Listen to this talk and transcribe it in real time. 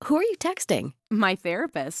Who are you texting? My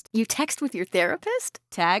therapist. You text with your therapist?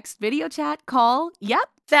 Text, video chat, call. Yep.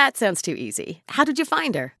 That sounds too easy. How did you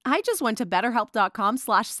find her? I just went to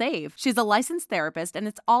betterhelp.com/save. She's a licensed therapist and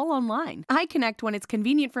it's all online. I connect when it's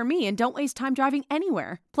convenient for me and don't waste time driving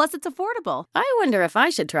anywhere. Plus, it's affordable. I wonder if I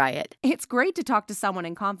should try it. It's great to talk to someone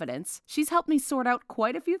in confidence. She's helped me sort out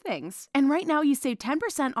quite a few things. And right now you save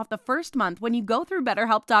 10% off the first month when you go through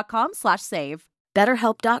betterhelp.com/save.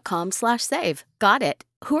 BetterHelp.com/save. Got it.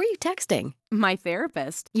 Who are you texting? My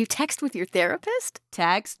therapist. You text with your therapist?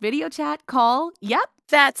 Text, video chat, call. Yep.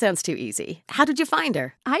 That sounds too easy. How did you find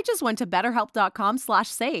her? I just went to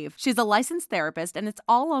betterhelp.com/save. She's a licensed therapist and it's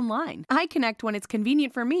all online. I connect when it's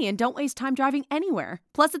convenient for me and don't waste time driving anywhere.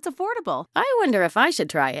 Plus, it's affordable. I wonder if I should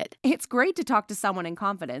try it. It's great to talk to someone in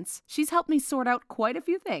confidence. She's helped me sort out quite a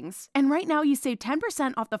few things. And right now you save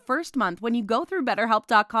 10% off the first month when you go through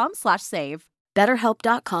betterhelp.com/save.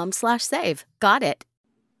 BetterHelp.com/save. Got it.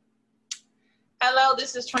 Hello,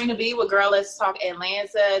 this is Trina B with Girl Let's Talk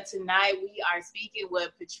Atlanta. Tonight we are speaking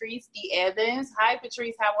with Patrice D. Evans. Hi,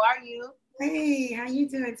 Patrice. How are you? Hey, how you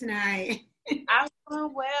doing tonight? I'm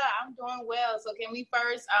doing well. So can we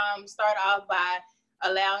first start off by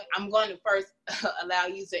I'm going to first allow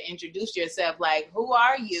you to introduce yourself. Like, who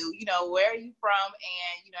are you? You know, where are you from?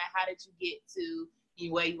 And, you know, how did you get to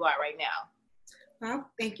where you are right now? Well,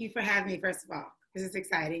 thank you for having me, first of all. This is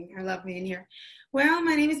exciting. I love being here. Well,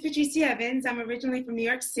 my name is Patrice Evans. I'm originally from New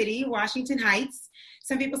York City, Washington Heights.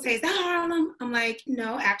 Some people say, is that Harlem? I'm like,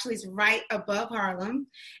 no, actually it's right above Harlem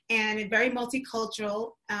and very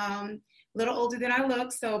multicultural, a little older than I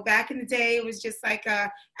look. So back in the day, it was just like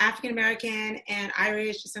African-American and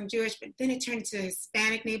Irish, some Jewish, but then it turned to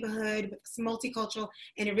Hispanic neighborhood, with some multicultural,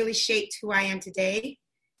 and it really shaped who I am today.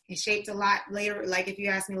 It shaped a lot later, like if you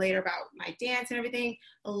ask me later about my dance and everything,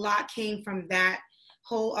 a lot came from that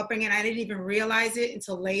whole upbringing. I didn't even realize it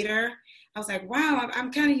until later. I was like, wow,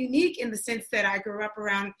 I'm kind of unique in the sense that I grew up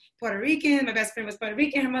around Puerto Rican. My best friend was Puerto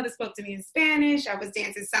Rican. Her mother spoke to me in Spanish. I was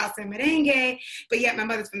dancing salsa and merengue, but yet my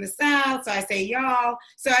mother's from the South, so I say y'all.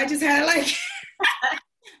 So I just had like,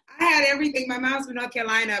 I had everything. My mom's from North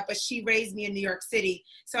Carolina, but she raised me in New York City.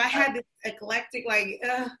 So I had this eclectic,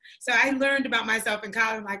 so I learned about myself in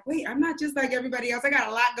college. I'm like, wait, I'm not just like everybody else. I got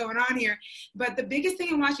a lot going on here. But the biggest thing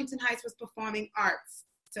in Washington Heights was performing arts.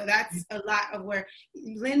 So that's a lot of where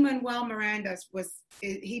Lin-Manuel Miranda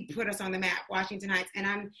he put us on the map, Washington Heights. And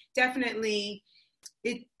I'm definitely,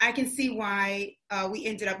 I can see why we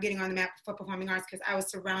ended up getting on the map for performing arts, because I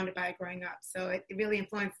was surrounded by it growing up. So it really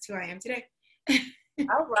influenced who I am today.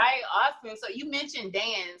 All right, awesome. So you mentioned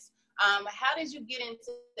dance. How did you get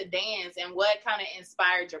into the dance, and what kind of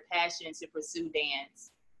inspired your passion to pursue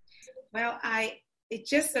dance? Well, it's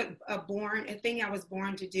just a thing I was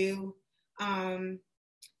born to do. From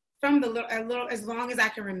as long as I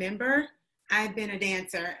can remember, I've been a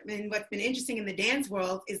dancer. And what's been interesting in the dance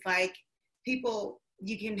world is like you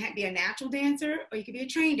can be a natural dancer or you can be a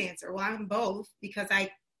trained dancer. Well, I'm both, because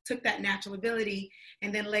I took that natural ability.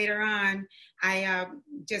 And then later on, at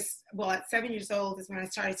 7 years old is when I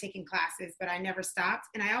started taking classes, but I never stopped.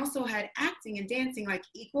 And I also had acting and dancing like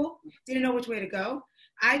equal, didn't know which way to go.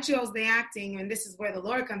 I chose the acting, and this is where the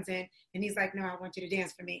Lord comes in. And he's like, no, I want you to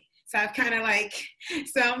dance for me. So I've kind of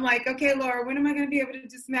I'm like, okay, Laura, when am I going to be able to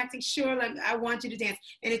do some acting? Sure, I want you to dance.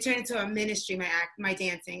 And it turned into a ministry, my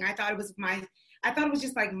dancing. I thought it was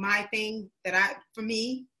just like my thing for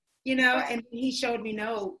me, you know, and he showed me,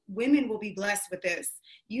 no, women will be blessed with this.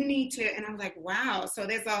 You need to, and I'm like, wow. So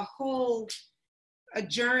there's a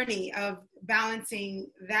journey of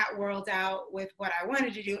balancing that world out with what I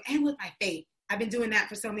wanted to do and with my faith. I've been doing that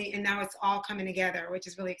for so many, and now it's all coming together, which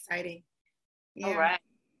is really exciting. Yeah.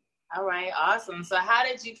 All right, awesome. So how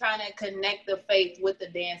did you kind of connect the faith with the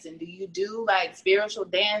dancing? Do you do like spiritual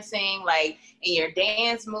dancing, like in your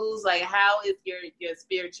dance moves? Like, how is your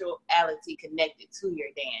spirituality connected to your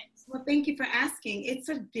dance? Well, thank you for asking. It's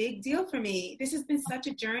a big deal for me. This has been such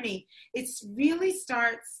a journey. The story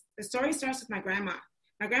starts with my grandma.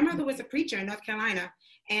 My grandmother was a preacher in North Carolina,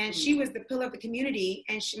 and she was the pillar of the community.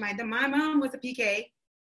 And my mom was a PK,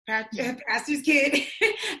 pastor's kid.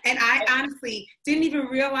 And I honestly didn't even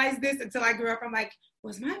realize this until I grew up. I'm like,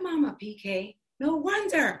 was my mom a PK? No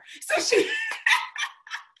wonder.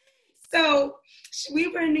 So we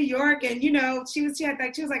were in New York, and you know, she was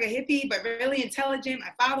like a hippie, but really intelligent.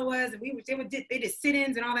 My father was, and they did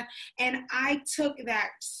sit-ins and all that. And I took that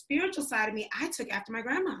spiritual side of me. I took after my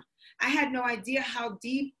grandma. I had no idea how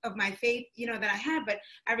deep of my faith, you know, that I had, but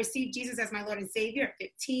I received Jesus as my Lord and Savior at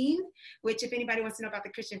 15, which if anybody wants to know about the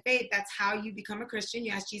Christian faith, that's how you become a Christian.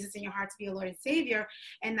 You ask Jesus in your heart to be a Lord and Savior.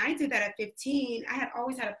 And I did that at 15. I had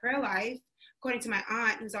always had a prayer life, according to my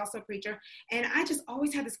aunt, who's also a preacher. And I just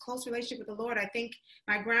always had this close relationship with the Lord. I think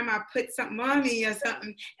my grandma put something on me or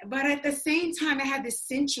something. But at the same time, I had this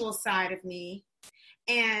sensual side of me,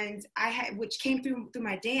 and which came through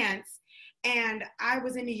my dance. And I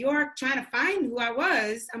was in New York trying to find who I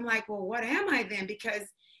was. I'm like, well, what am I then? Because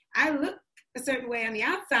I look a certain way on the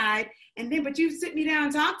outside, but you sit me down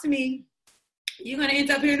and talk to me, you're going to end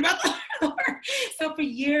up hearing about the Lord. So for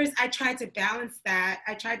years, I tried to balance that.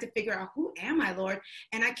 I tried to figure out, who am I, Lord?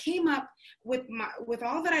 And I came up with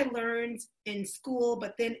all that I learned in school,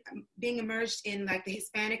 but then being immersed in like the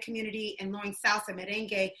Hispanic community and learning salsa,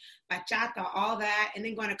 merengue, bachata, all that, and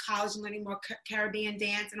then going to college and learning more Caribbean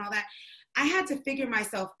dance and all that. I had to figure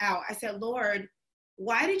myself out. I said, Lord,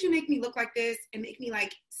 why did you make me look like this and make me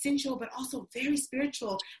like sensual, but also very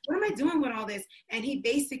spiritual? What am I doing with all this? And he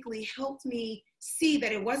basically helped me see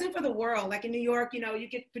that it wasn't for the world. Like in New York, you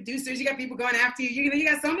get producers, you got people going after you. You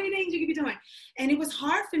got so many things you could be doing. And it was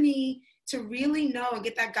hard for me to really know and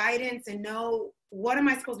get that guidance and know what am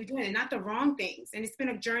I supposed to be doing and not the wrong things. And it's been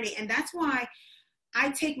a journey. And that's why I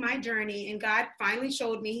take my journey, and God finally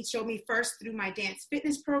showed me. He showed me first through my dance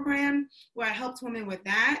fitness program, where I helped women with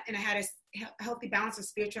that, and I had a healthy balance of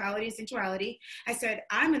spirituality and sensuality. I said,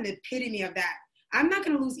 I'm an epitome of that. I'm not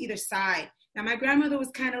going to lose either side. Now, my grandmother was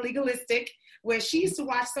kind of legalistic, where she used to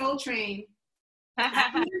watch Soul Train.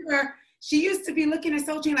 I remember she used to be looking at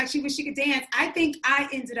Soul Train like she wished she could dance. I think I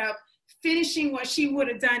ended up finishing what she would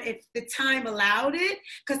have done if the time allowed it,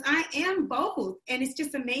 because I am both, and it's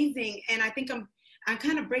just amazing. And I think I'm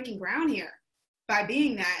kind of breaking ground here by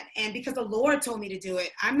being that. And because the Lord told me to do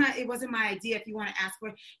it, it wasn't my idea. If you want to ask for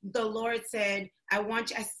it, the Lord said,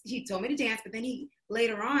 he told me to dance, but then he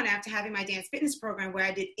later on, after having my dance fitness program where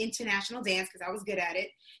I did international dance, because I was good at it,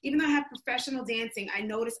 even though I had professional dancing, I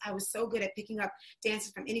noticed I was so good at picking up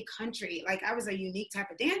dancers from any country. Like I was a unique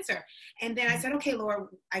type of dancer. And then I said, okay, Lord,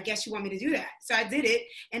 I guess you want me to do that. So I did it.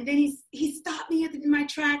 And then he stopped me in my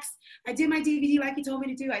tracks. I did my DVD like he told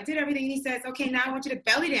me to do. I did everything. And he says, okay, now I want you to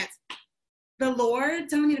belly dance. The Lord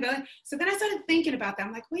telling me to belly. So then I started thinking about that.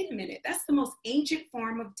 I'm like, wait a minute, that's the most ancient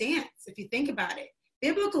form of dance, if you think about it,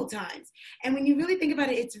 biblical times. And when you really think about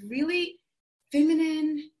it, it's really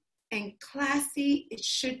feminine and classy. It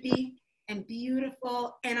should be, and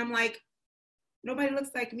beautiful. And I'm like, nobody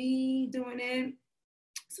looks like me doing it.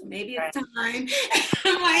 So maybe it's time.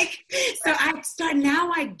 I'm like, so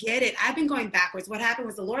now I get it. I've been going backwards. What happened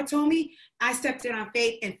was the Lord told me, I stepped in on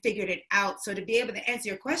faith and figured it out. So to be able to answer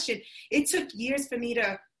your question, it took years for me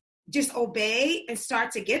to just obey and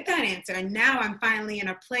start to get that answer. And now I'm finally in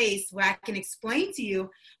a place where I can explain to you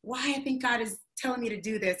why I think God is telling me to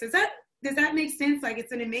do this. Does that make sense? Like,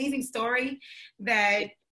 it's an amazing story that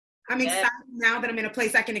I'm excited now that I'm in a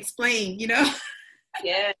place I can explain,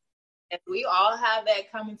 Yeah. And we all have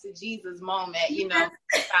that coming to Jesus moment,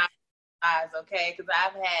 eyes, okay? Because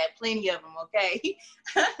I've had plenty of them, okay?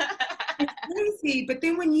 It's crazy. But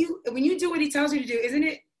then when you do what he tells you to do, isn't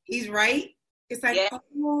it? He's right. It's like,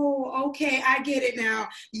 oh, okay, I get it now.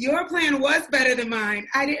 Your plan was better than mine.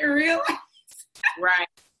 I didn't realize. Right.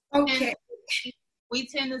 Okay. And we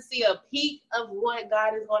tend to see a peak of what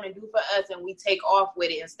God is going to do for us, and we take off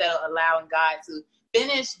with it instead of allowing God to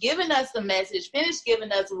finish giving us the message, finish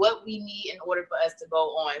giving us what we need in order for us to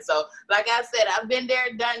go on. So, like I said, I've been there,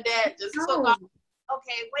 done that. Just took off.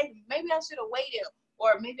 Okay, wait, maybe I should have waited,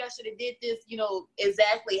 or maybe I should have did this,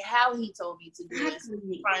 exactly how he told me to do it.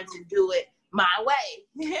 Trying to do it my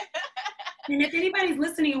way. And if anybody's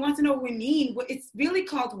listening and wants to know what we mean, it's really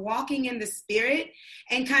called walking in the Spirit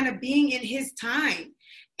and kind of being in his time.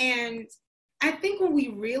 And I think when we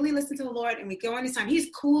really listen to the Lord and we go in his time, he's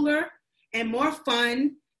cooler and more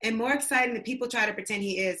fun and more exciting than people try to pretend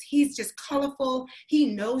he is. He's just colorful. He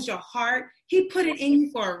knows your heart. He put it in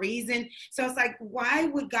you for a reason. So it's like, why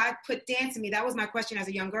would God put dance in me? That was my question as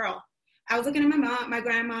a young girl. I was looking at my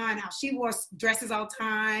grandma, and how she wore dresses all the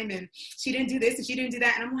time, and she didn't do this and she didn't do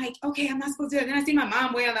that. And I'm like, okay, I'm not supposed to do that. Then I see my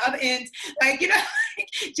mom way on the other end, like,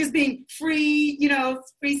 just being free,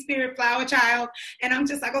 free spirit, flower child. And I'm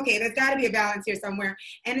just like, okay, there's got to be a balance here somewhere.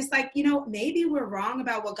 And it's like, maybe we're wrong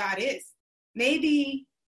about what God is. Maybe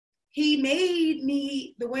he made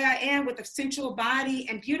me the way I am with a sensual body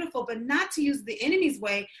and beautiful, but not to use the enemy's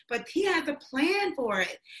way, but he has a plan for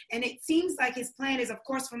it. And it seems like his plan is, of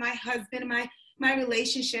course, for my husband and my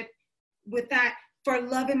relationship with that, for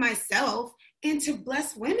loving myself and to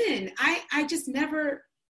bless women. I just never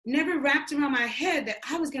wrapped around my head that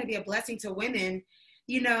I was going to be a blessing to women,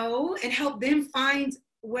 and help them find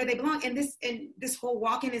where they belong. And this whole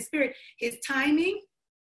walking in spirit, his timing.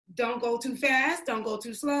 Don't go too fast. Don't go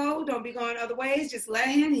too slow. Don't be going other ways. Just let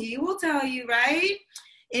him. He will tell you, right?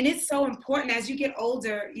 And it's so important. As you get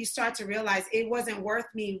older, you start to realize it wasn't worth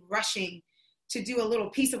me rushing to do a little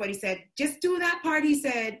piece of what he said. Just do that part he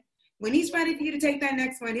said. When he's ready for you to take that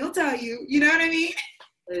next one, he'll tell you. You know what I mean?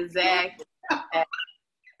 Exactly.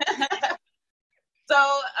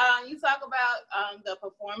 So you talk about the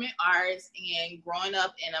performing arts and growing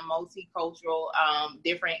up in a multicultural,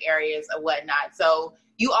 different areas or whatnot. So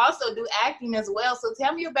you also do acting as well. So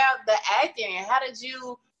tell me about the acting. How did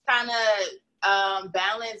you kind of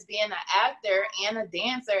balance being an actor and a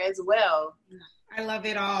dancer as well? I love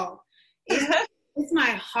it all. It's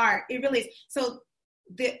my heart. It really is. So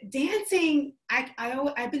the dancing,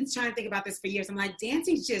 I've been trying to think about this for years. I'm like,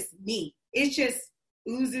 dancing's just me. It's just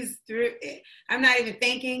oozes through it. I'm not even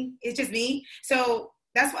thinking. It's just me. So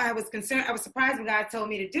that's why I was concerned. I was surprised when God told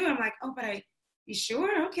me to do it. I'm like, oh, but you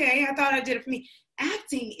sure? Okay. I thought I did it for me.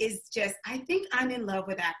 Acting is just, I think I'm in love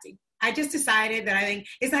with acting. I just decided that I think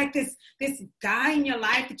it's like this guy in your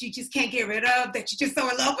life that you just can't get rid of, that you're just so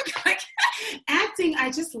in love with. Like, acting, I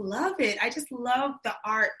just love it. I just love the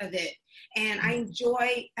art of it. And I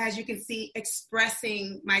enjoy, as you can see,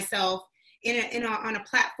 expressing myself on a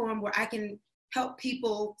platform where I can help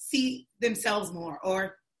people see themselves more,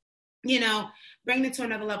 or, bring them to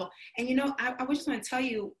another level. And, I just want to tell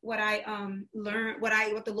you what I learned,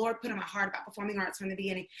 what the Lord put in my heart about performing arts from the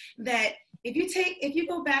beginning, that if you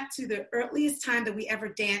go back to the earliest time that we ever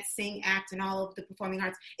dance, sing, act, and all of the performing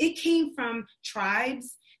arts, it came from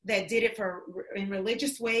tribes that did it in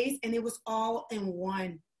religious ways, and it was all in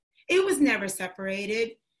one. It was never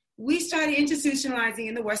separated. We started institutionalizing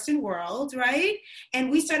in the Western world, right? And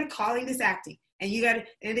we started calling this acting.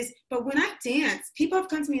 But when I dance, people have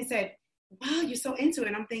come to me and said, wow, you're so into it.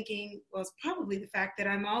 And I'm thinking, well, it's probably the fact that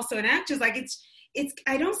I'm also an actress. Like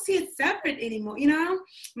I don't see it separate anymore.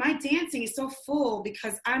 My dancing is so full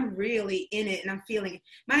because I'm really in it and I'm feeling it.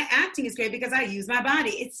 My acting is great because I use my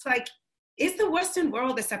body. It's like, it's the Western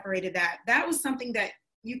world that separated that. That was something that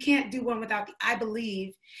you can't do one without I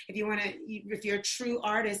believe if you're a true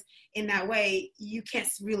artist in that way, you can't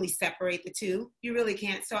really separate the two. You really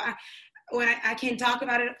can't. So I can talk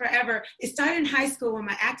about it forever. It started in high school when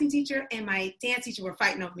my acting teacher and my dance teacher were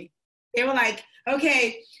fighting over me. They were like,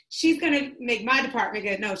 okay, she's going to make my department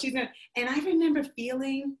good. No, she's going to. And I remember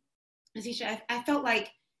feeling, as teacher, I felt like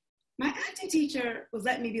my acting teacher was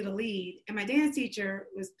letting me be the lead, and my dance teacher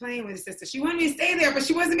was playing with his sister. She wanted me to stay there, but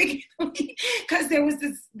she wasn't making me the lead because there was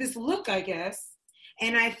this look, I guess.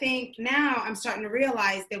 And I think now I'm starting to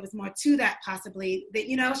realize there was more to that, possibly, that,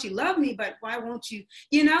 she loved me, but why won't you,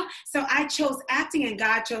 So I chose acting and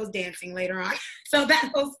God chose dancing later on. So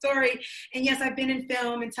that whole story. And yes, I've been in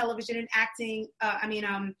film and television and acting,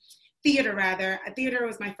 theater rather. Theater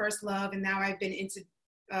was my first love, and now I've been into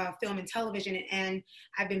film and television, and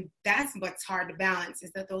that's what's hard to balance,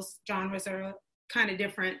 is that those genres are kind of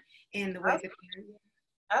different in the way that they're.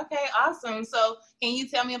 Okay, awesome. So can you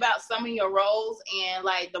tell me about some of your roles and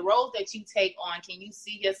like the roles that you take on? Can you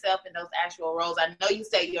see yourself in those actual roles? I know you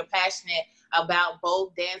say you're passionate about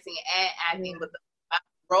both dancing and acting, but the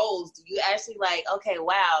roles, do you actually like, okay,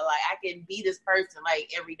 wow, like I can be this person like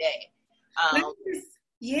every day?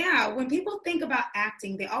 Yeah, when people think about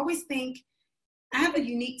acting, they always think, I have a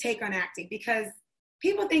unique take on acting because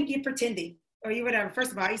people think you're pretending. Or you whatever.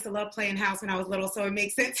 First of all, I used to love playing house when I was little, so it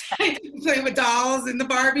makes sense. Playing with dolls and the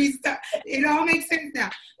Barbies stuff. It all makes sense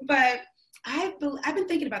now. But I've been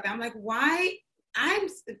thinking about that. I'm like, why?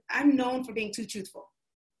 I'm known for being too truthful,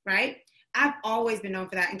 right? I've always been known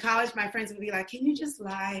for that. In college, my friends would be like, can you just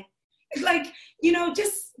lie? It's like,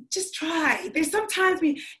 just try. There's sometimes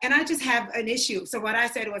and I just have an issue. So what I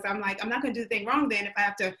said was, I'm like, I'm not going to do the thing wrong then if I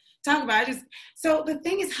have to talk about it. So the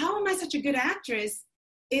thing is, how am I such a good actress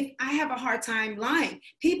if I have a hard time lying?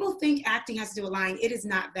 People think acting has to do with lying. It is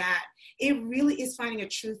not that. It really is finding a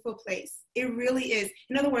truthful place. It really is.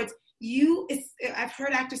 In other words, I've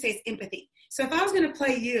heard actors say it's empathy. So if I was going to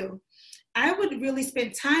play you, I would really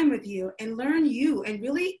spend time with you and learn you and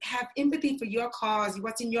really have empathy for your cause,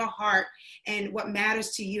 what's in your heart and what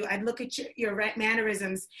matters to you. I'd look at your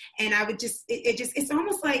mannerisms, and I would it's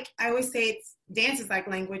almost like, I always say dance is like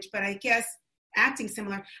language, but I guess acting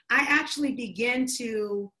similar. I actually begin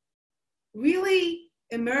to really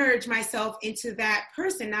immerse myself into that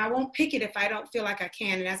person. Now, I won't pick it if I don't feel like I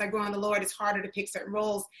can. And as I grow in the Lord, it's harder to pick certain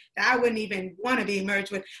roles that I wouldn't even want to be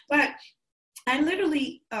merged with. But I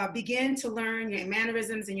literally begin to learn your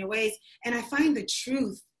mannerisms and your ways, and I find the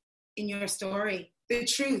truth in your story, the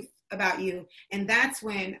truth about you. And that's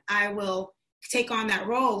when I will take on that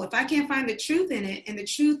role. If I can't find the truth in it, and the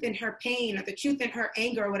truth in her pain or the truth in her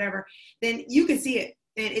anger or whatever, then you can see it.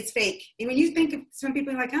 and it's fake. And when you think of some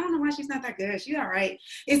people are like, I don't know why she's not that good. She's all right.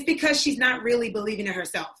 It's because she's not really believing in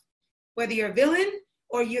herself. Whether you're a villain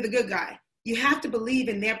or you're the good guy, you have to believe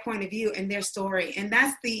in their point of view and their story. And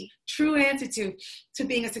that's the true answer to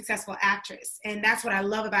being a successful actress. And that's what I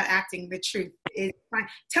love about acting, the truth. Is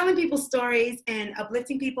telling people stories and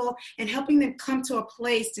uplifting people and helping them come to a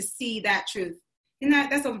place to see that truth. And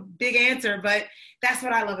that's a big answer, but that's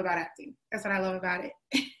what I love about acting. That's what I love about it.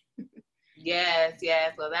 Yes.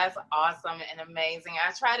 Well, that's awesome and amazing.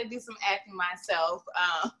 I try to do some acting myself.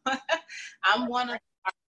 I'm one of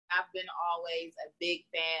I've been always a big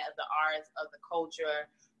fan of the arts, of the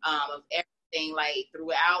culture, of everything. Like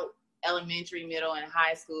throughout elementary, middle, and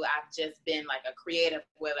high school, I've just been like a creative,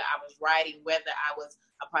 whether I was writing, whether I was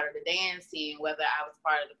a part of the dance team, whether I was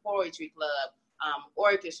part of the poetry club,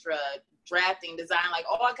 orchestra, drafting, design, like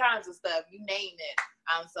all kinds of stuff, you name it.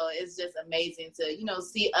 So it's just amazing to,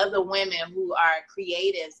 see other women who are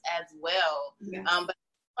creatives as well. Yes. But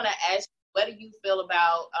I want to ask you, what do you feel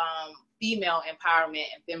about female empowerment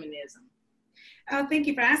and feminism? Oh, thank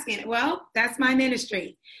you for asking. Well, that's my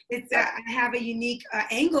ministry. It's I have a unique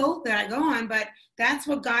angle that I go on, but that's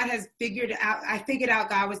what God has figured out. I figured out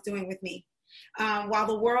God was doing with me. While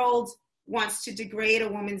the world wants to degrade a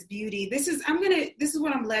woman's beauty, this is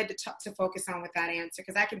what I'm led to focus on with that answer,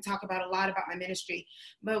 because I can talk about a lot about my ministry,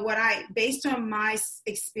 but based on my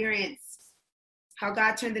experience, how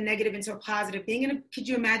God turned the negative into a positive. Could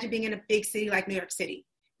you imagine being in a big city like New York City?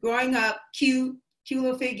 Growing up, cute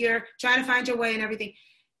little figure, trying to find your way and everything.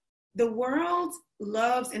 The world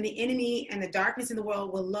loves, and the enemy and the darkness in the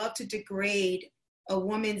world will love to degrade a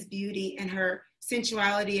woman's beauty and her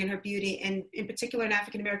sensuality and her beauty, and in particular an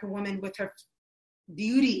African-American woman with her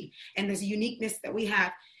beauty and this uniqueness that we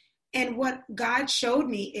have. And what God showed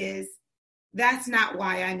me is that's not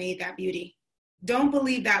why I made that beauty. Don't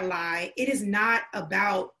believe that lie. It is not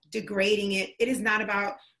about degrading it. It is not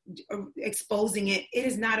about exposing it. It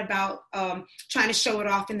is not about trying to show it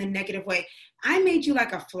off in the negative way. I made you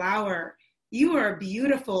like a flower. You are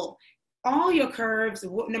beautiful. All your curves,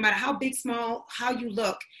 no matter how big, small, how you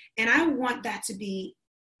look. And I want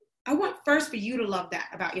first for you to love that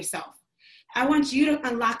about yourself. I want you to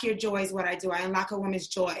unlock your joy is what I do. I unlock a woman's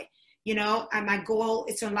joy. And my goal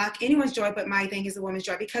is to unlock anyone's joy, but my thing is a woman's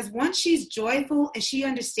joy. Because once she's joyful and she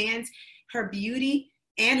understands her beauty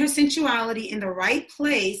and her sensuality in the right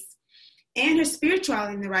place and her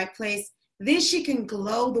spirituality in the right place, then she can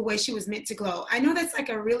glow the way she was meant to glow. I know that's like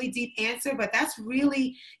a really deep answer, but that's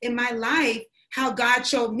really in my life how God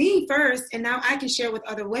showed me first, and now I can share with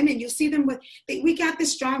other women. You'll see them we got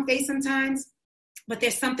this strong face sometimes, but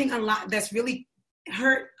there's something that's really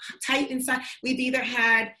hurt tight inside. We've either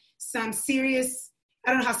had some serious,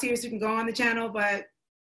 I don't know how serious we can go on the channel, but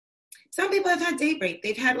some people have had date rape.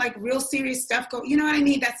 They've had like real serious stuff go, you know what I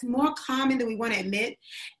mean? That's more common than we want to admit.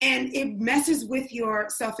 And it messes with your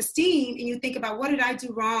self-esteem. And you think about, what did I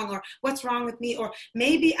do wrong? Or what's wrong with me? Or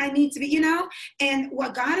maybe I need to be, And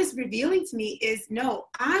what God is revealing to me is, no,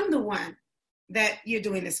 I'm the one that you're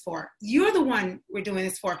doing this for. You're the one we're doing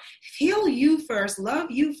this for. Heal you first,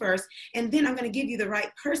 love you first, and then I'm going to give you the right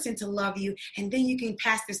person to love you. And then you can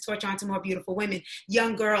pass this torch on to more beautiful women,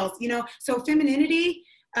 young girls, So femininity,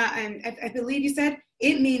 and I believe you said,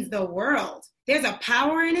 it means the world. There's a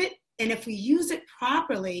power in it. And if we use it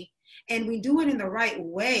properly and we do it in the right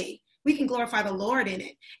way, we can glorify the Lord in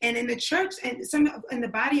it. And in the church and in the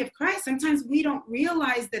body of Christ, sometimes we don't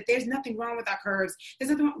realize that there's nothing wrong with our curves. There's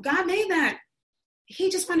nothing wrong. God made that. He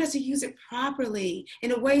just wanted us to use it properly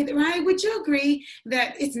in a way that, right? Would you agree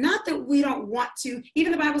that it's not that we don't want to?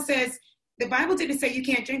 Even the Bible didn't say you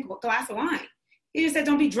can't drink a glass of wine. He just said,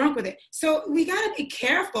 don't be drunk with it. So we got to be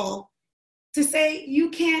careful to say you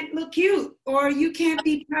can't look cute or you can't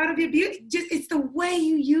be proud of your beauty. It's the way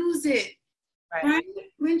you use it. Right?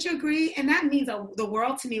 Wouldn't you agree? And that means the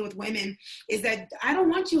world to me with women, is that I don't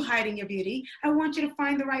want you hiding your beauty. I want you to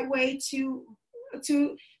find the right way to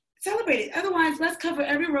celebrate it. Otherwise, let's cover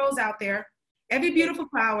every rose out there, every beautiful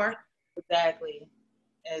flower. Exactly.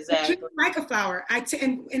 Treat me like a flower. By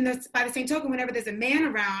the same token, whenever there's a man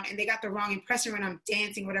around and they got the wrong impression when I'm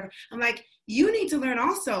dancing, whatever, I'm like, you need to learn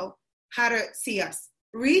also how to see us.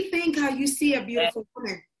 Rethink how you see a beautiful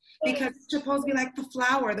woman, because it's supposed to be like the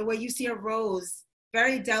flower, the way you see a rose,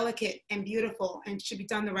 very delicate and beautiful, and should be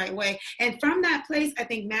done the right way. And from that place, I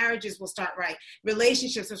think marriages will start right.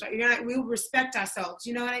 Relationships will start. We will respect ourselves.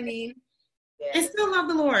 You know what I mean? Yes. And still love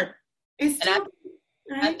the Lord.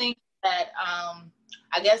 I think that,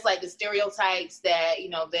 I guess like the stereotypes that,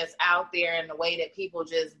 that's out there, and the way that people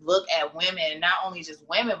just look at women, not only just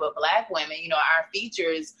women, but Black women, our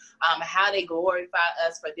features, how they glorify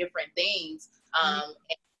us for different things. And,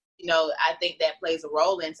 you know, I think that plays a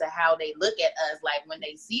role into how they look at us, like when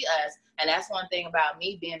they see us. And that's one thing about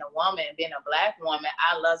me being a woman, being a Black woman,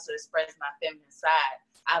 I love to express my feminine side.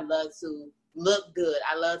 I love to look good.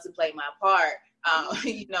 I love to play my part,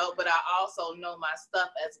 you know, but I also know my stuff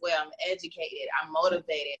as well. I'm educated. I'm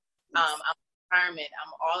motivated. I'm determined.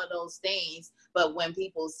 I'm all of those things. But when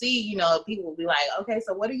people see, you know, people will be like, okay,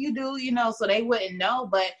 so what do you do? You know, so they wouldn't know.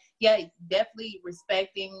 But yeah, definitely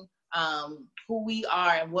respecting who we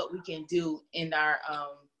are and what we can do in our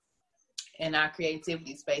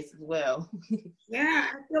creativity space as well. Yeah,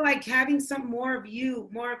 I feel like having some more of you,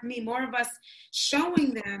 more of me, more of us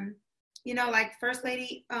showing them, you know, like First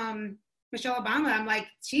Lady Michelle Obama, I'm like,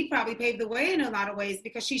 she probably paved the way in a lot of ways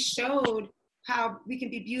because she showed how we can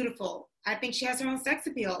be beautiful. I think she has her own sex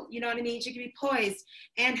appeal. You know what I mean? She can be poised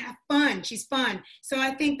and have fun. She's fun. So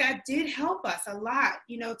I think that did help us a lot,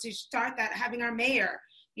 you know, to start that, having our mayor,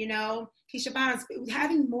 you know, Keisha Bonds,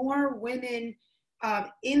 having more women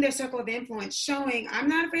in their circle of influence, showing I'm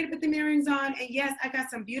not afraid to put the earrings on. And yes, I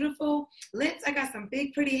got some beautiful lips. I got some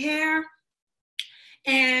big, pretty hair.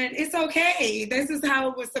 And it's okay. This is how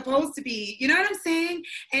it was supposed to be. You know what I'm saying?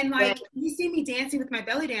 And like, you see me dancing with my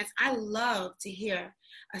belly dance. I love to hear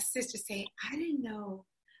a sister say, I didn't know.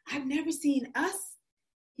 I've never seen us,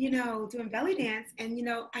 you know, doing belly dance. And, you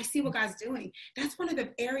know, I see what God's doing. That's one of the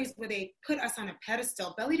areas where they put us on a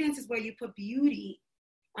pedestal. Belly dance is where you put beauty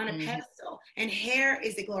on a pedestal, and hair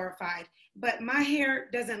is glorified. But my hair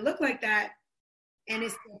doesn't look like that. And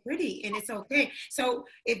it's so pretty, and it's okay. So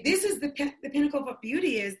if this is the pinnacle of what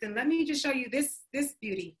beauty is, then let me just show you this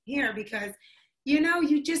beauty here, because, you know,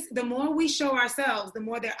 the more we show ourselves, the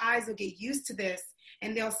more their eyes will get used to this,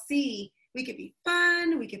 and they'll see we could be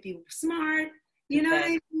fun, we could be smart, you know what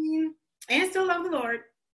I mean? And still love the Lord.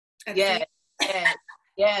 Yes.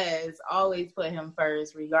 Always put him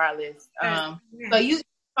first, regardless. So you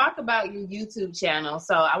talk about your YouTube channel.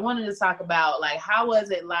 So I wanted to talk about, like, how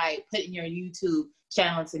was it like putting your YouTube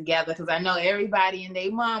channel together? Because I know everybody and their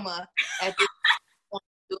mama at this point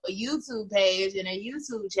do a YouTube page and a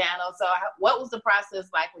YouTube channel. So what was the process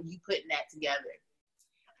like when you putting that together?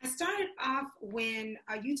 I started off when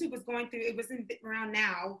YouTube was going through, it wasn't around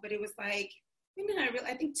now, but it was like,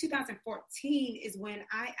 I think 2014 is when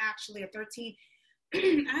I actually, or 13,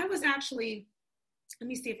 I was actually, let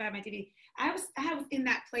me see if I have my DVD. I was in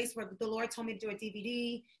that place where the Lord told me to do a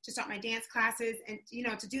DVD, to start my dance classes, and, you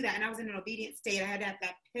know, to do that. And I was in an obedient state. I had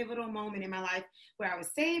that pivotal moment in my life where I was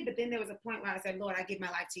saved, but then there was a point where I said, Lord, I give my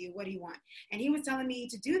life to you. What do you want? And he was telling me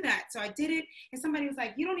to do that. So I did it. And somebody was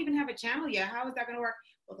like, you don't even have a channel yet. How is that going to work?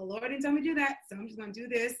 Well, the Lord didn't tell me to do that. So I'm just going to do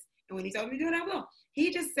this. And when he told me to do it, I will.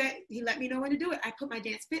 He just said, he let me know when to do it. I put my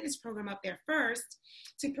dance fitness program up there first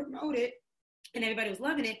to promote it. And everybody was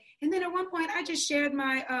loving it. And then at one point, I just shared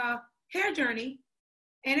my hair journey,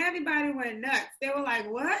 and everybody went nuts. They were like,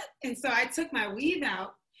 what? And so I took my weave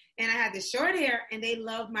out, and I had the short hair, and they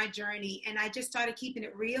loved my journey. And I just started keeping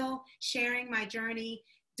it real, sharing my journey,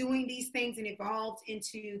 doing these things, and evolved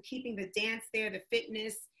into keeping the dance there, the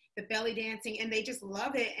fitness, the belly dancing, and they just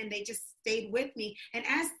love it, and they just stayed with me. And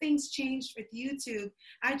as things changed with YouTube,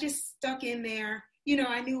 I just stuck in there. You know,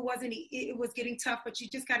 I knew it was getting tough, but you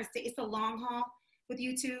just got to stay. It's a long haul with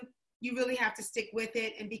YouTube. You really have to stick with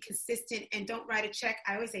it and be consistent, and don't write a check.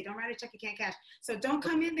 I always say, don't write a check you can't cash. So don't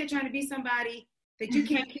come in there trying to be somebody that you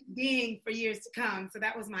can't keep being for years to come. So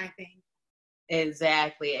that was my thing.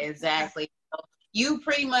 Exactly. So you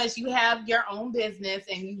pretty much, you have your own business,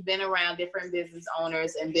 and you've been around different business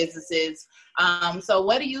owners and businesses. So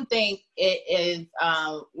what do you think is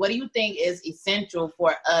essential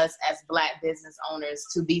for us as Black business owners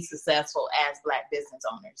to be successful as Black business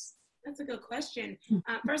owners? That's a good question.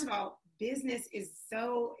 First of all, business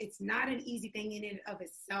it's not an easy thing in and of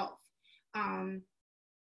itself.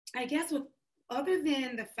 I guess other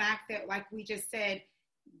than the fact that, like we just said,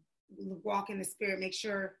 walk in the Spirit, make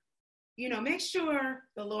sure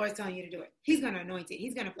the Lord's telling you to do it. He's going to anoint it.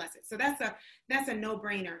 He's going to bless it. So that's a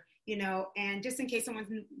no-brainer, you know. And just in case someone's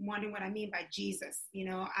wondering what I mean by Jesus, you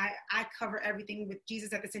know, I cover everything with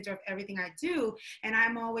Jesus at the center of everything I do. And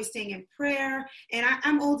I'm always staying in prayer. And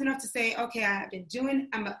I'm old enough to say, okay,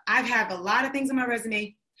 I've had a lot of things on my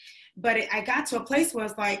resume, but I got to a place where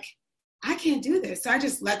it's like, I can't do this. So I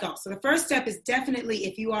just let go. So the first step is definitely,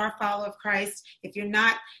 if you are a follower of Christ, if you're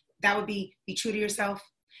not, that would be true to yourself.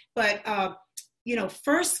 But, you know,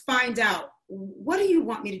 first find out, what do you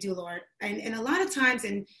want me to do, Lord? And a lot of times,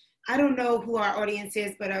 and I don't know who our audience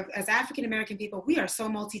is, but as African-American people, we are so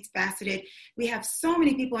multifaceted. We have so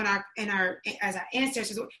many people as our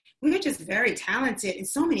ancestors. We're just very talented in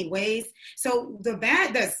so many ways. So the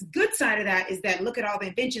good side of that is that look at all the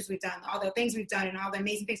inventions we've done, all the things we've done and all the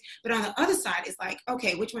amazing things. But on the other side, it's like,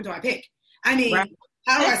 okay, which one do I pick? I mean, right.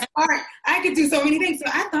 How do I start? I could do so many things. So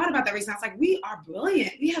I thought about that recently. I was like, we are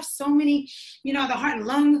brilliant. We have so many, the heart and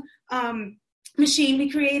lung machine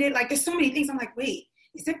we created. Like there's so many things. I'm like, wait.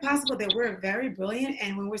 Is it possible that we're very brilliant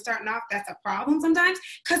and when we're starting off, that's a problem sometimes?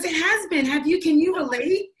 Because it has been. Can you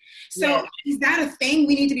relate? So Is that a thing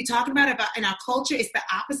we need to be talking about in our culture? It's the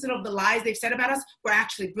opposite of the lies they've said about us. We're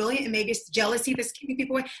actually brilliant and maybe it's jealousy that's keeping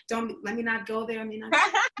people away. Let me not go there. All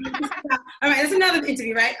right, that's another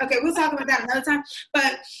interview, right? Okay, we'll talk about that another time.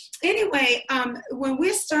 But anyway, when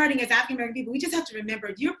we're starting as African-American people, we just have to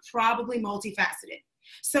remember you're probably multifaceted.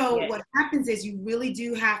 So what happens is you really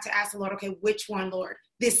do have to ask the Lord, okay, which one, Lord,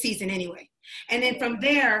 this season anyway. And then from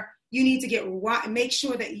there, you need to make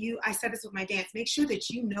sure that I said this with my dance, make sure that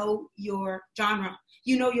you know your genre,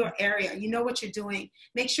 you know your area, you know what you're doing.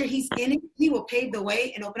 Make sure he's in it. He will pave the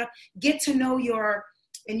way and open up. Get to know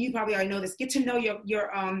and you probably already know this, get to know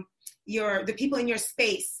the people in your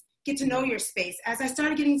space. Get to know your space. As I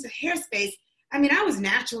started getting into hair space, I was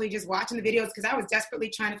naturally just watching the videos because I was desperately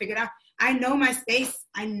trying to figure it out. I know my space.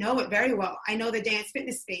 I know it very well. I know the dance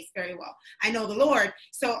fitness space very well. I know the Lord.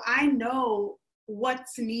 So I know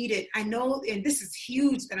what's needed. I know, and this is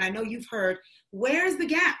huge that I know you've heard, where's the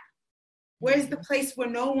gap? Where's the place where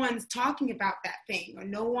no one's talking about that thing or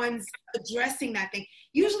no one's addressing that thing?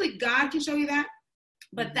 Usually God can show you that,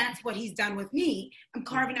 but that's what he's done with me. I'm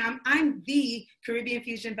carving out. I'm the Caribbean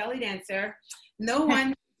fusion belly dancer. No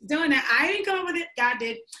one doing that. I didn't come up with it. God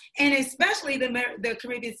did. And especially the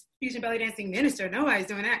Caribbean fusion belly dancing minister. Nobody's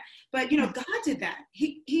doing that. But, God did that.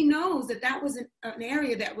 He knows that was an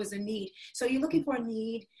area that was a need. So you're looking for a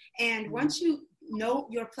need. And once you know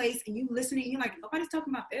your place and you listening, you're like, nobody's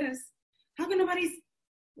talking about this. How can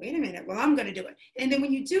wait a minute, well, I'm going to do it. And then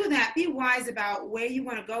when you do that, be wise about where you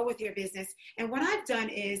want to go with your business. And what I've done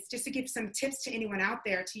is just to give some tips to anyone out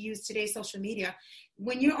there to use today's social media.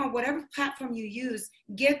 When you're on whatever platform you use,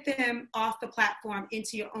 get them off the platform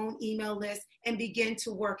into your own email list and begin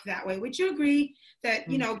to work that way. Would you agree that,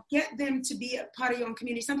 get them to be a part of your own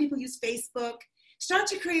community? Some people use Facebook. Start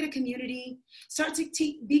to create a community. Start to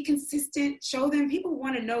be consistent. Show them. People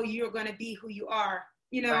want to know you're going to be who you are,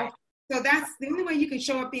 Right. So that's the only way you can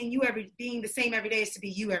show up being being the same every day is to be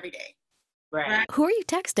you every day. Right. Who are you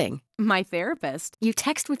texting? My therapist. You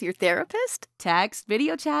text with your therapist? Text,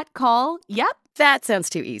 video chat, call. Yep. That sounds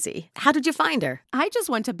too easy. How did you find her? I just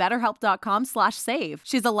went to betterhelp.com/save.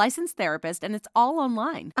 She's a licensed therapist and it's all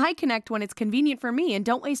online. I connect when it's convenient for me and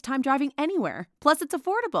don't waste time driving anywhere. Plus, it's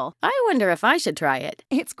affordable. I wonder if I should try it.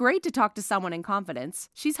 It's great to talk to someone in confidence.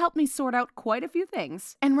 She's helped me sort out quite a few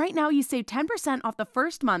things. And right now you save 10% off the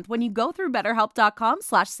first month when you go through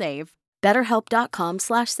betterhelp.com/save.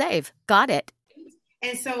 BetterHelp.com/save. Got it.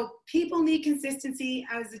 And so people need consistency.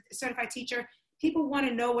 I was a certified teacher. People want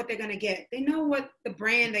to know what they're going to get. They know what the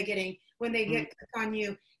brand they're getting when they get on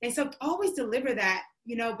you. And so always deliver that,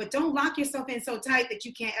 but don't lock yourself in so tight that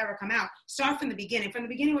you can't ever come out. Start from the beginning. From the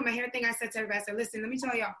beginning with my hair thing, I said to everybody, I said, listen, let me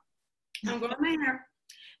tell y'all, I'm growing my hair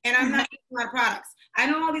and I'm not using a lot of products. I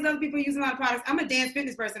know all these other people use a lot of products. I'm a dance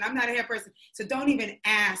fitness person. I'm not a hair person. So don't even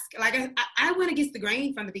ask. Like I went against the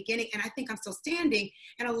grain from the beginning and I think I'm still standing.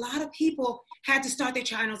 And a lot of people had to start their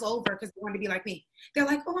channels over because they wanted to be like me. They're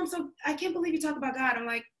like, oh, I can't believe you talk about God. I'm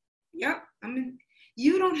like, yep.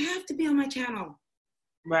 You don't have to be on my channel.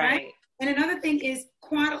 Right? And another thing is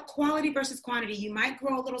quality versus quantity. You might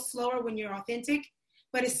grow a little slower when you're authentic,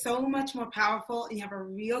 but it's so much more powerful and you have a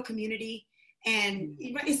real community. And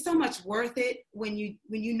it's so much worth it when you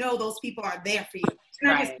know those people are there for you.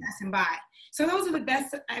 You're not just passing by. So those are the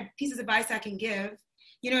best pieces of advice I can give.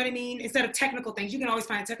 You know what I mean? Instead of technical things, you can always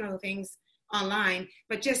find technical things online,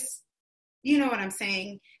 but just, you know what I'm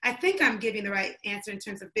saying? I think I'm giving the right answer in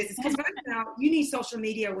terms of business because right now you need social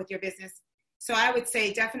media with your business. So I would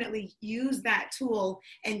say definitely use that tool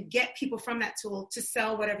and get people from that tool to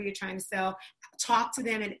sell whatever you're trying to sell. Talk to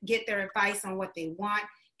them and get their advice on what they want.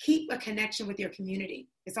 Keep a connection with your community.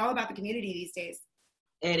 It's all about the community these days.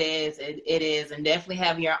 It is. It is. And definitely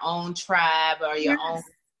have your own tribe or your own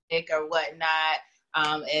stick or whatnot.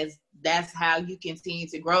 As that's how you continue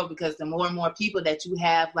to grow, because the more and more people that you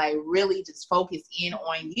have like really just focus in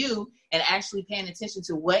on you and actually paying attention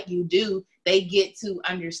to what you do, they get to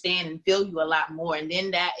understand and feel you a lot more. And then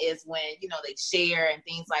that is when, they share and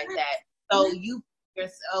things like that. So you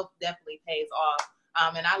yourself definitely pays off.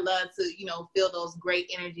 And I love to, feel those great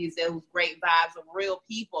energies, those great vibes of real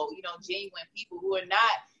people, genuine people who are not,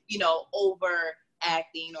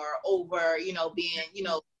 overacting or over, being,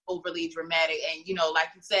 overly dramatic. And, like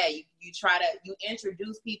you said, you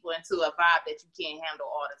introduce people into a vibe that you can't handle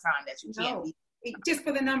all the time, that you can't be. Just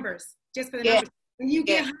for the numbers, numbers. When you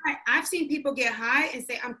get high, I've seen people get high and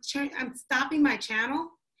say, I'm stopping my channel.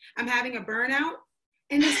 I'm having a burnout.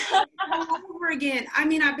 And it's all over again. I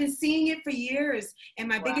mean, I've been seeing it for years. And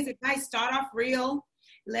my biggest advice, start off real,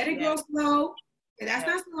 let it grow slow. And that's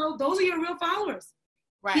not slow. Those are your real followers.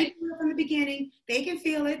 Right. Keep it from the beginning. They can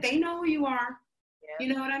feel it. They know who you are. Yeah.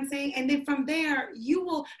 You know what I'm saying? And then from there, you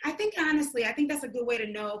will, I think that's a good way to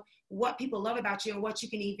know what people love about you and what you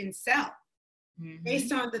can even sell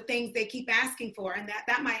based on the things they keep asking for. And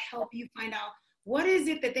that might help you find out, what is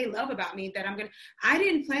it that they love about me that I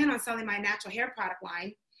didn't plan on selling my natural hair product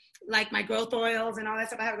line, like my growth oils and all that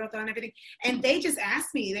stuff. I have growth oil and everything. And they just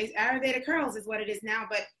asked me, Ayurveda curls is what it is now.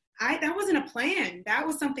 But that wasn't a plan. That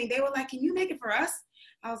was something they were like, can you make it for us?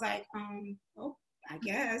 I was like, oh, I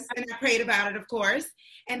guess. And I prayed about it, of course.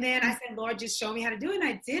 And then I said, Lord, just show me how to do it. And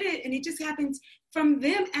I did it. And it just happened from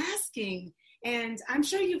them asking. And I'm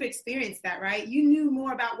sure you've experienced that, right? You knew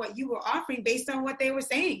more about what you were offering based on what they were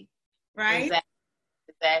saying, right?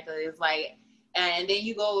 Exactly. It's like, and then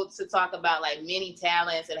you go to talk about like many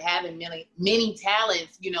talents and having many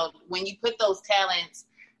talents, when you put those talents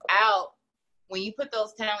out,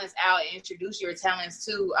 and introduce your talents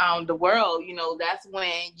to the world, that's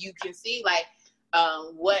when you can see like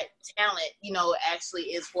what talent, actually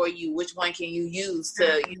is for you. Which one can you use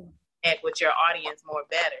to connect with your audience more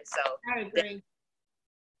better? So I agree.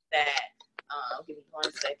 Give me 1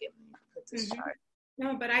 second. Let me put this chart.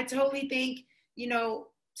 No, but I totally think,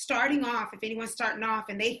 starting off, if anyone's starting off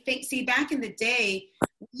and they think, see, back in the day,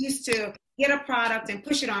 we used to get a product and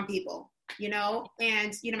push it on people,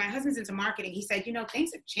 and, my husband's into marketing. He said,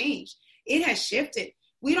 things have changed. It has shifted.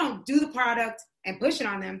 We don't do the product and push it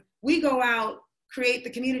on them. We go out, create the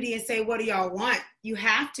community and say, what do y'all want? You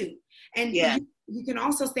have to. And you can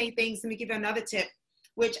also say things. Let me give you another tip,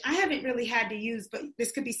 which I haven't really had to use, but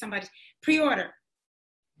this could be somebody. Pre-order.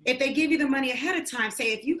 If they give you the money ahead of time,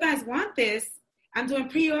 say, if you guys want this, I'm doing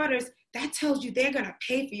pre-orders, that tells you they're going to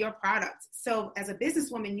pay for your product. So as a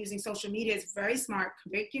businesswoman, using social media is very smart.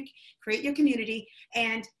 Create your community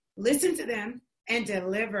and listen to them and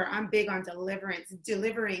deliver. I'm big on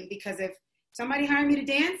delivering, because if somebody hired me to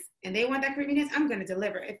dance and they want that Caribbean dance, I'm going to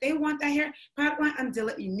deliver. If they want that hair product line, I'm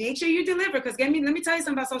delivering. Make sure you deliver, because let me tell you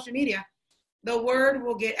something about social media. The word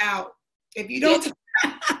will get out. If you don't,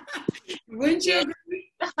 wouldn't you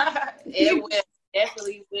agree? It will,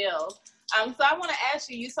 definitely will. So I want to ask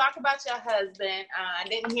you, you talk about your husband. I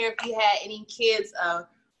didn't hear if you had any kids or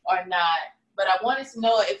not, but I wanted to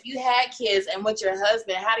know if you had kids and with your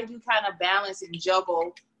husband, how do you kind of balance and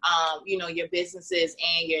juggle, your businesses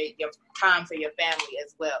and your time for your family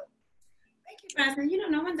as well? Thank you, President.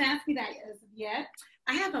 No one's asked me that as of yet.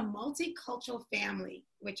 I have a multicultural family,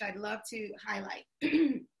 which I'd love to highlight.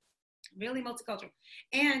 Really multicultural.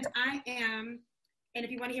 And and if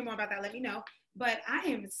you want to hear more about that, let me know. But I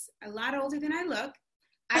am a lot older than I look.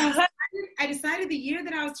 I decided the year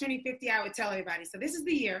that I was turning 50, I would tell everybody. So this is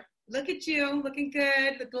the year. Look at you, looking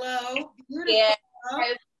good, the glow. Beautiful. Yeah.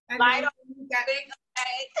 Light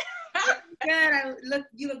good.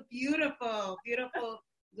 You look beautiful, beautiful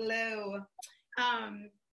glow.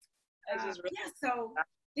 So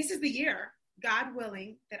this is the year, God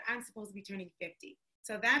willing, that I'm supposed to be turning 50.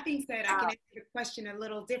 So that being said, I can answer the question a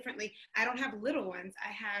little differently. I don't have little ones.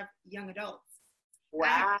 I have young adults. Wow. I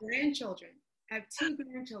have grandchildren. I have 2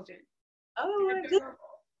 grandchildren. Oh, my goodness.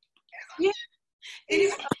 Yeah.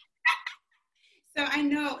 Anyway, so I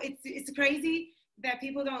know it's crazy that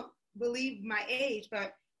people don't believe my age,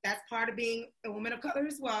 but that's part of being a woman of color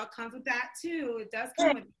as well. It comes with that too. It does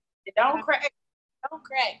come with it. Don't crack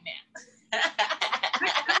now.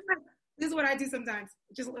 This is what I do sometimes.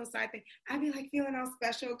 Just a little side thing. I'd be like feeling all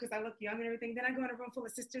special because I look young and everything. Then I go in a room full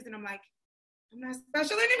of sisters and I'm like, I'm not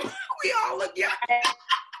special anymore. We all look young.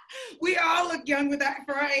 We all look young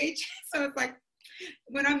for our age. So it's like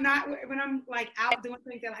when I'm like out doing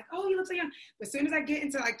things, they're like, oh, you look so young. But as soon as I get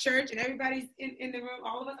into like church and everybody's in the room,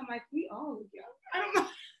 all of us, I'm like, we all look young. I don't know.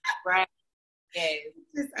 Right. Yeah. It's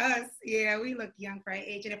just us. Yeah, we look young for our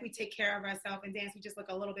age. And if we take care of ourselves and dance, we just look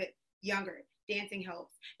a little bit younger. Dancing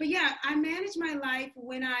helps. But yeah, I managed my life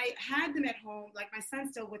when I had them at home. Like my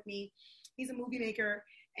son's still with me. He's a movie maker,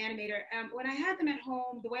 animator. When I had them at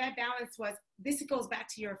home, the way I balanced was, this goes back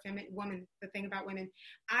to your woman, the thing about women.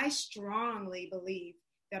 I strongly believe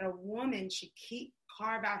that a woman should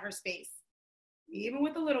carve out her space. even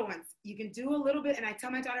with the little ones, you can do a little bit. And I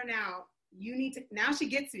tell my daughter now, you need to, now she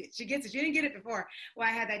gets it. She gets it. She didn't get it before. Well,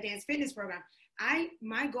 I had that dance fitness program.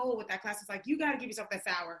 My goal with that class was like, you got to give yourself this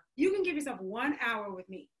hour. You can give yourself 1 hour with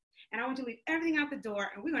me. And I want you to leave everything out the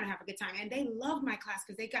door, and we're going to have a good time. And they loved my class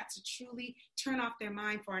because they got to truly turn off their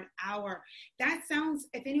mind for an hour. That sounds,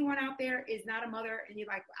 if anyone out there is not a mother and you're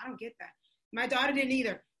like, I don't get that. My daughter didn't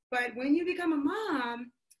either. But when you become a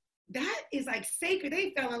mom, that is like sacred.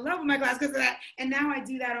 They fell in love with my class because of that. And now I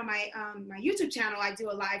do that on my my YouTube channel. I do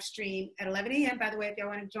a live stream at 11 a.m., by the way, if y'all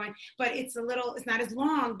want to join. But it's not as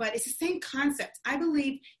long, but it's the same concept. I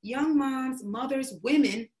believe young moms, mothers,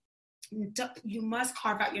 women, you must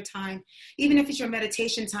carve out your time, even if it's your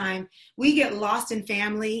meditation time. We get lost in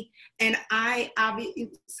family, and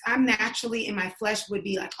I'm naturally in my flesh would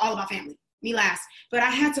be like all about family, me last. But I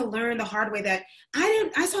had to learn the hard way that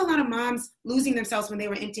I saw a lot of moms losing themselves when they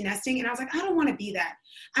were empty nesting, and I was like, I don't want to be that.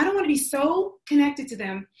 I don't want to be so connected to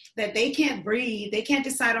them that they can't breathe, they can't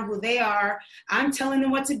decide on who they are. I'm telling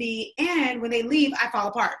them what to be, and when they leave, I fall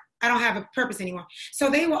apart. I don't have a purpose anymore.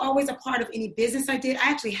 So they were always a part of any business I did.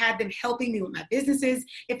 I actually had them helping me with my businesses,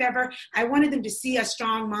 if ever. I wanted them to see a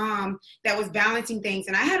strong mom that was balancing things.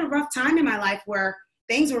 And I had a rough time in my life where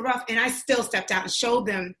things were rough, and I still stepped out and showed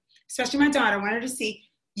them, especially my daughter, I wanted her to see,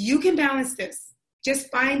 you can balance this.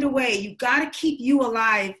 Just find a way. You got to keep you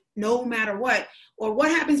alive no matter what, or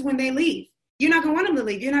what happens when they leave. You're not going to want them to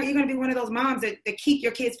leave. You're going to be one of those moms that keep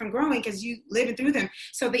your kids from growing because you living through them.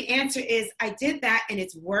 So the answer is I did that, and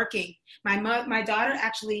it's working. My daughter,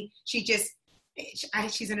 actually, she's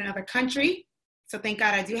in another country. So thank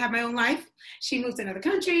God I do have my own life. She moved to another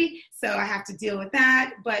country, so I have to deal with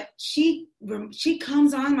that. But she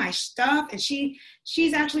comes on my stuff, and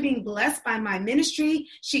she's actually being blessed by my ministry.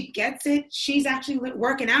 She gets it. She's actually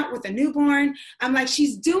working out with a newborn. I'm like,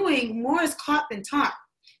 she's doing more is caught than taught.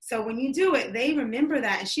 So when you do it, they remember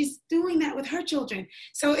that, and she's doing that with her children.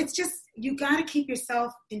 So it's just, you got to keep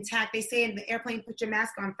yourself intact. They say in the airplane, put your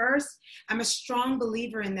mask on first. I'm a strong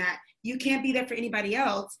believer in that. You can't be there for anybody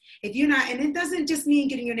else if you're not, and it doesn't just mean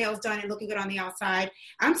getting your nails done and looking good on the outside.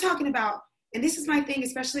 I'm talking about, and this is my thing,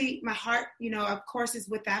 especially my heart, of course, is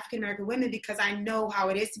with African-American women because I know how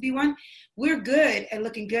it is to be one. We're good at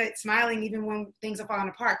looking good, smiling even when things are falling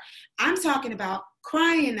apart. I'm talking about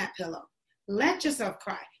crying in that pillow. Let yourself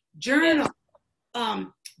cry. Journal,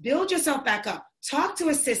 build yourself back up, talk to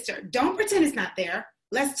a sister. Don't pretend it's not there.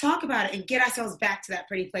 Let's talk about it and get ourselves back to that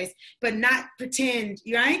pretty place, but not pretend,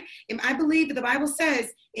 right? And I believe that the Bible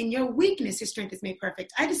says in your weakness, your strength is made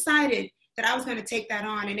perfect. I decided that I was going to take that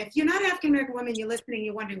on. And if you're not African-American woman, you're listening,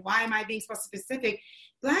 you're wondering, why am I being so specific?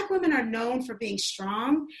 Black women are known for being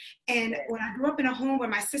strong. And when I grew up in a home where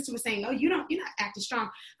my sister was saying, oh, you're not acting strong.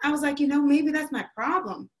 I was like, maybe that's my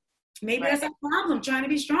problem. Maybe that's a problem, trying to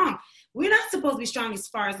be strong. We're not supposed to be strong as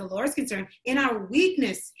far as the Lord is concerned. In our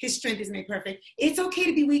weakness, his strength is made perfect. It's okay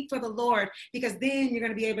to be weak for the Lord because then you're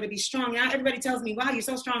going to be able to be strong. Now everybody tells me, wow, you're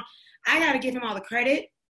so strong. I got to give him all the credit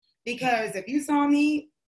because if you saw me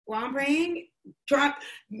while I'm praying,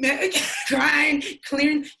 crying,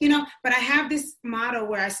 clearing, but I have this motto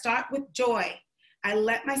where I start with joy. I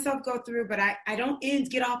let myself go through, but I don't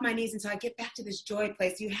get off my knees until I get back to this joy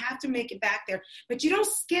place. You have to make it back there, but you don't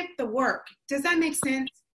skip the work. Does that make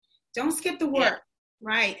sense? Don't skip the work,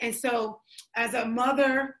 right? And so as a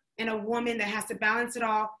mother and a woman that has to balance it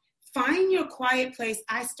all, find your quiet place.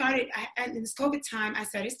 In this COVID time, I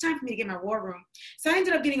said, it's time for me to get my war room. So I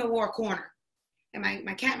ended up getting a war corner. And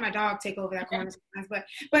my cat and my dog take over that corner sometimes.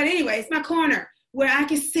 But anyway, it's my corner where I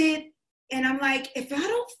can sit. And I'm like, if I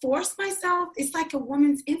don't force myself, it's like a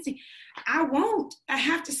woman's instinct. I won't. I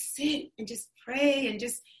have to sit and just pray and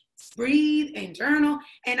just breathe and journal.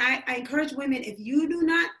 And I encourage women, if you do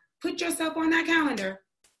not put yourself on that calendar,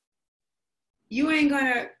 you ain't going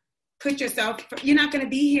to you're not going to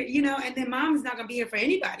be here, and then mom's not going to be here for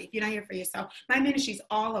anybody if you're not here for yourself. My ministry is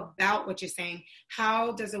all about what you're saying.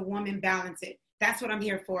 How does a woman balance it? That's what I'm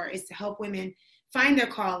here for, is to help women find their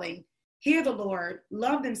calling, hear the Lord,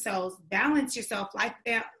 love themselves, balance yourself,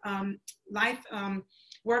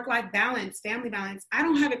 work-life balance, family balance. I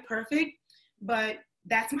don't have it perfect, but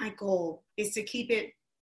that's my goal, is to keep it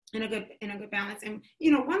in a good balance. And,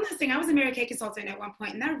 one last thing, I was a Mary Kay consultant at one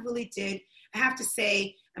point, and that really did, I have to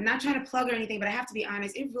say, I'm not trying to plug or anything, but I have to be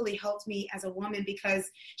honest, it really helped me as a woman because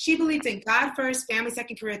she believed in God first, family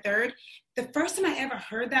second, career third. The first time I ever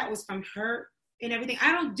heard that was from her and everything.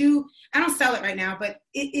 I don't sell it right now, but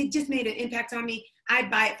it just made an impact on me. I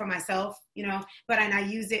buy it for myself, and I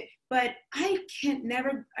use it, but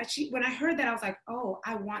when I heard that, I was like, oh,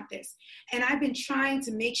 I want this. And I've been trying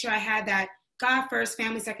to make sure I had that God first,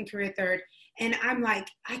 family second, career third. And I'm like,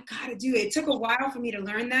 I gotta do it. It took a while for me to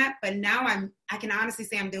learn that, but now I can honestly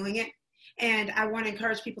say I'm doing it. And I want to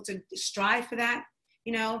encourage people to strive for that,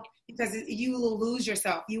 because you will lose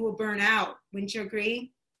yourself. You will burn out. Wouldn't you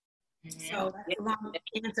agree? Mm-hmm. So that's a long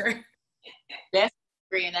answer. That's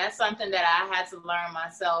agree. And that's something that I had to learn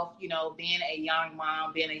myself, being a young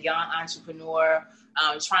mom, being a young entrepreneur,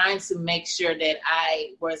 trying to make sure that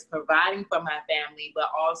I was providing for my family, but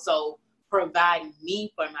also providing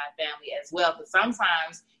me for my family as well. Because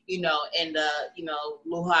sometimes, in the,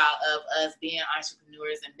 luha of us being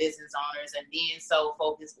entrepreneurs and business owners and being so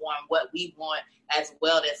focused on what we want as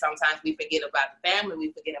well, that sometimes we forget about the family,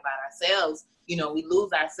 we forget about ourselves, we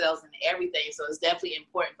lose ourselves in everything. So it's definitely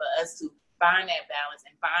important for us to find that balance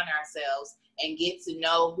and find ourselves and get to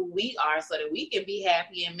know who we are so that we can be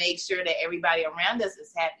happy and make sure that everybody around us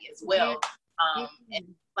is happy as well. And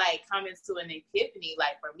like coming to an epiphany,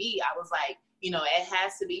 like for me, I was like, it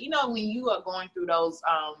has to be, when you are going through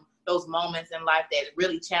those moments in life that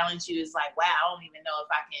really challenge you, it's like, wow, I don't even know if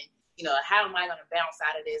I can, how am I going to bounce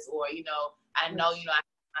out of this? Or, I know, I have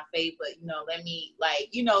my faith, but, let me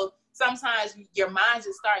sometimes your mind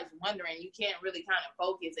just starts wondering, you can't really kind of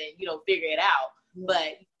focus and, figure it out. Mm-hmm.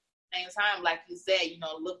 But at the same time, like you said,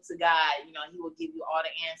 look to God, he will give you all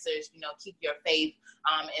the answers, keep your faith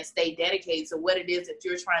and stay dedicated to what it is that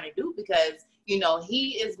you're trying to do, because,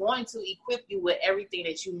 he is going to equip you with everything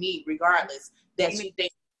that you need, regardless that you think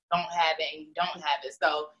you don't have it and you don't have it.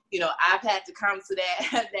 So, I've had to come to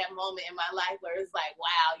that moment in my life where it's like,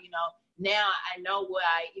 wow, now I know what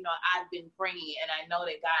I've been praying, and I know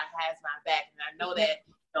that God has my back, and I know that,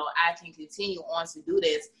 I can continue on to do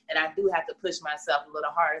this. And I do have to push myself a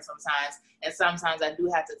little harder sometimes. And sometimes I do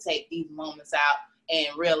have to take these moments out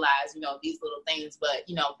and realize, these little things. But,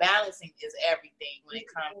 balancing is everything when it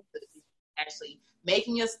comes to actually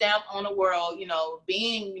making your stamp on the world,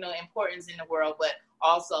 being, importance in the world, but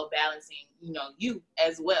also balancing, you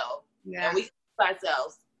as well. Yeah. And we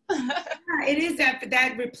ourselves. Yeah, it is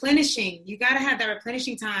that replenishing. You got to have that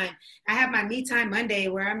replenishing time. I have my me time Monday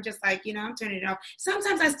where I'm just like, I'm turning it off.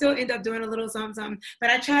 Sometimes I still end up doing a little something, but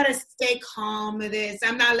I try to stay calm with this.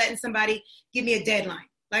 I'm not letting somebody give me a deadline.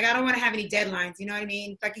 Like, I don't want to have any deadlines. You know what I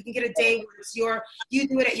mean? Like, you can get a day where it's you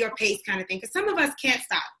do it at your pace kind of thing. Because some of us can't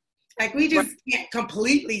stop. Like, we just can't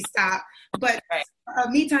completely stop. But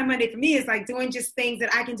me time Monday for me is like doing just things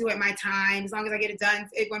that I can do at my time, as long as I get it done.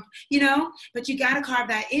 But you got to carve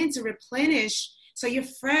that in to replenish so you're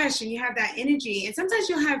fresh and you have that energy. And sometimes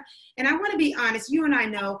you'll have, and I want to be honest, you and I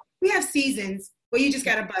know we have seasons where you just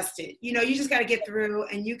got to bust it. You just got to get through,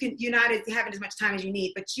 and you're not having as much time as you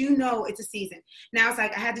need, but it's a season. Now it's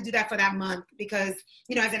like I had to do that for that month because,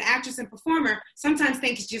 as an actress and performer, sometimes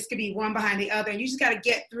things just could be one behind the other, and you just got to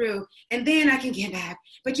get through, and then I can get back.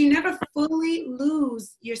 But you never fully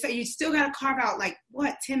lose yourself. You still got to carve out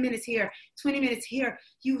 10 minutes here, 20 minutes here.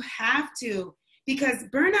 You have to, because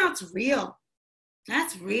burnout's real.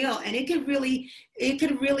 That's real. And it could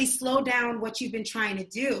really slow down what you've been trying to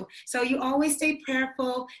do. So you always stay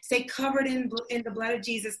prayerful, stay covered in the blood of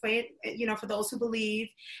Jesus, for those who believe,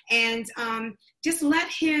 and just let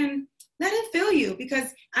him fill you,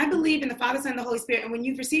 because I believe in the Father, Son, and the Holy Spirit. And when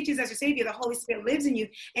you've received Jesus as your Savior, the Holy Spirit lives in you,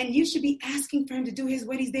 and you should be asking for him to do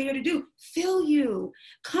what he's there to do. Fill you,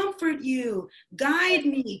 comfort you, guide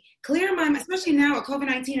me, clear my mind, especially now with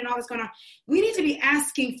COVID-19 and all that's going on. We need to be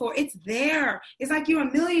asking for it's there. It's like you're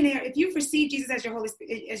a millionaire. If you've received Jesus as your Holy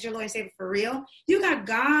Spirit, as your Lord and Savior for real, you got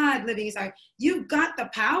God living inside. You've got the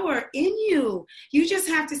power in you. You just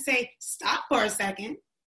have to say, stop for a second,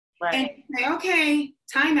 and say, okay,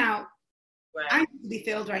 time out. Right. I need to be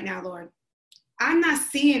filled right now, Lord. I'm not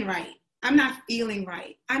seeing right. I'm not feeling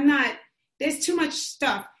right. There's too much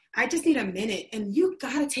stuff. I just need a minute. And you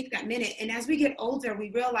got to take that minute. And as we get older,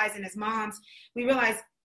 we realize, and as moms, we realize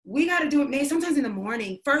we got to do it maybe sometimes in the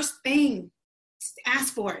morning. First thing,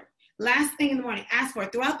 ask for it. Last thing in the morning, ask for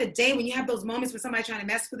it. Throughout the day, when you have those moments with somebody trying to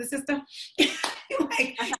mess with the system,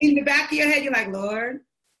 in the back of your head, you're like, Lord,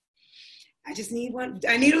 I just need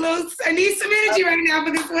I need some energy right now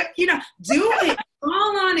for this one. Do it.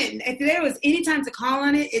 Call on it. And if there was any time to call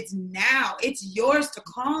on it, it's now. It's yours to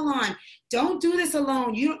call on. Don't do this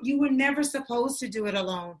alone. You were never supposed to do it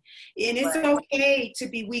alone. And it's okay to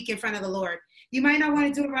be weak in front of the Lord. You might not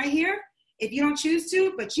want to do it right here if you don't choose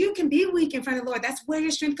to, but you can be weak in front of the Lord. That's where your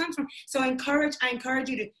strength comes from. So I encourage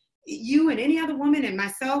you and any other woman and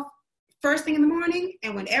myself, first thing in the morning,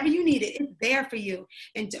 and whenever you need it, it's there for you.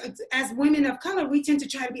 And as women of color, we tend to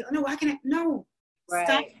try to be, no. Right.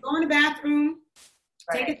 Stop, go in the bathroom,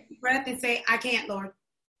 take a deep breath, and say, I can't, Lord.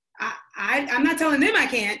 I'm not telling them I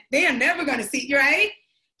can't. They are never going to see you, right?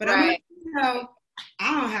 But I'm going to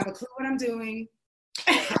I don't have a clue what I'm doing.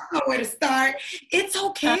 I don't know where to start. It's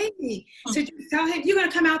okay to just tell him you're going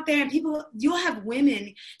to come out there and you'll have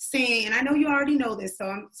women saying, and I know you already know this, so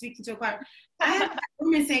I'm speaking to a choir. I have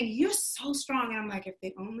women saying, you're so strong. And I'm like, if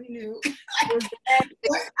they only knew what I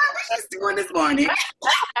was just doing this morning.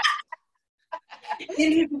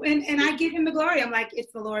 and I give him the glory. I'm like,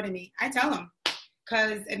 it's the Lord in me. I tell him.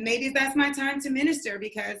 And maybe that's my time to minister,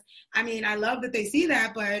 because I mean, I love that they see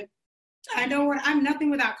that, but I know I'm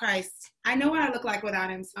nothing without Christ. I know what I look like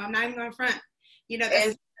without him, so I'm not even going front.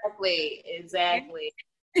 Exactly.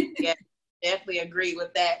 Yeah, definitely agree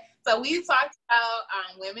with that. So we talked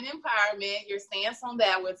about women empowerment, your stance on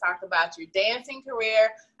that. We talked about your dancing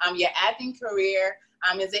career, your acting career.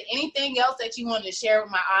 Is there anything else that you want to share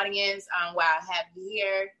with my audience while I have you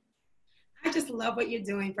here? I just love what you're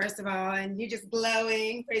doing, first of all, and you're just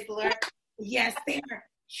glowing. Praise the Lord. Yes, there.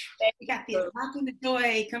 We got the unlocking the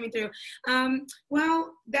joy coming through.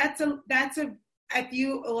 Well, if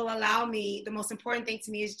you will allow me, the most important thing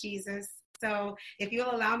to me is Jesus. So if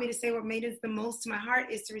you'll allow me to say what made it the most to my heart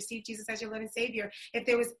is to receive Jesus as your Lord and Savior. If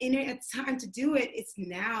there was a time to do it, it's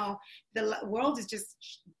now. The world is just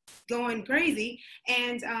going crazy.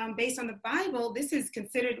 And based on the Bible, this is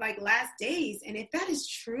considered like last days. And if that is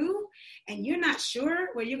true and you're not sure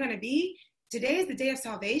where you're going to be, today is the day of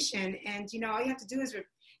salvation. And, all you have to do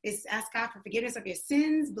is ask God for forgiveness of your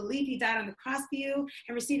sins, believe he died on the cross for you,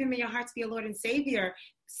 and receive him in your heart to be your Lord and Savior.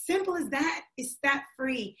 Simple as that. It's that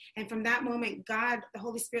free. And from that moment, God, the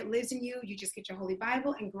Holy Spirit lives in you. You just get your Holy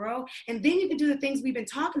Bible and grow. And then you can do the things we've been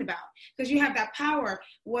talking about, because you have that power.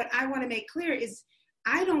 What I want to make clear is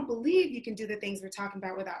I don't believe you can do the things we're talking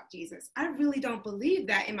about without Jesus. I really don't believe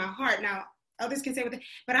that in my heart. Now, others can say what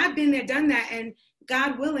but I've been there, done that, and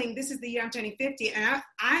God willing, this is the year I'm turning 50, and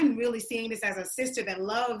I'm really seeing this as a sister that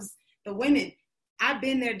loves the women. I've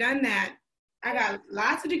been there, done that. I got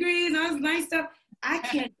lots of degrees, all this nice stuff. I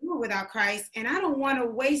can't do it without Christ, and I don't want to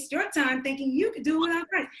waste your time thinking you could do it without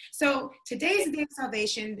Christ. So today's the day of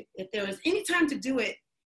salvation. If there was any time to do it,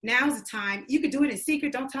 now's the time. You could do it in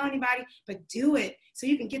secret, don't tell anybody, but do it so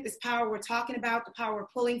you can get this power we're talking about, the power we're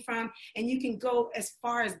pulling from, and you can go as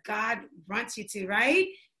far as God wants you to, right?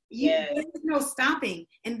 Yes. There's no stopping.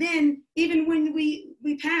 And then even when we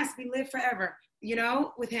pass, we live forever,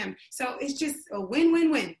 with him. So it's just a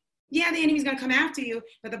win-win-win. Yeah, the enemy's going to come after you,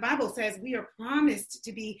 but the Bible says we are promised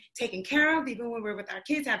to be taken care of, even when we're with our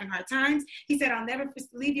kids having hard times. He said, I'll never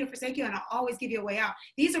leave you or forsake you, and I'll always give you a way out.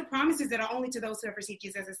 These are promises that are only to those who have received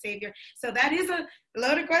Jesus as a Savior. So that is a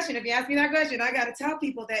loaded question. If you ask me that question, I got to tell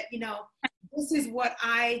people that, this is what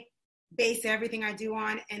I base everything I do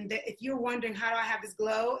on. And that if you're wondering, how do I have this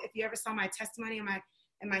glow? If you ever saw my testimony and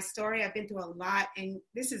my story, I've been through a lot, and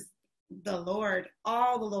this is the Lord,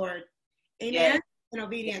 all the Lord. Amen. Yes. And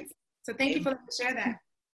obedience. So thank you for letting me share that.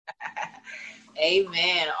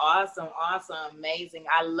 Amen. Awesome. Amazing.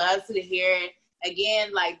 I love to hear it.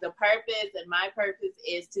 Again, like the purpose, and my purpose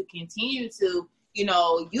is to continue to,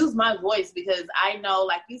 use my voice, because I know,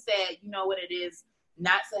 like you said, you know what it is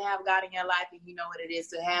not to have God in your life, and you know what it is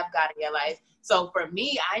to have God in your life. So for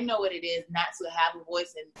me, I know what it is not to have a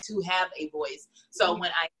voice and to have a voice. So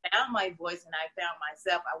when I found my voice and I found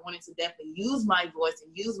myself, I wanted to definitely use my voice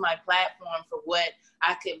and use my platform for what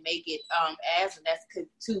I could make it as, and that's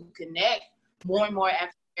to connect more and more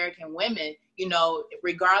African American women,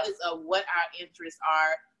 regardless of what our interests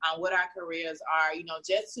are, what our careers are,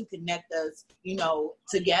 just to connect us,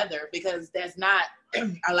 together, because there's not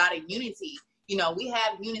a lot of unity. We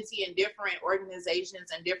have unity in different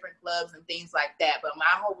organizations and different clubs and things like that. But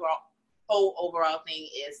my whole overall thing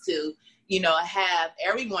is to, have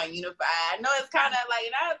everyone unified. I know it's kind of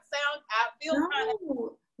like, I feel kind of.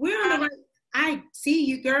 We're on the right. I see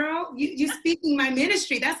you, girl. You're speaking my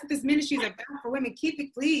ministry. That's what this ministry is about for women. Keep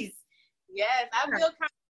it, please. Yes, I feel kind of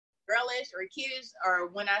girlish or kiddish, or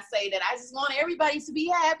when I say that I just want everybody to be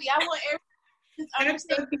happy. I want everybody to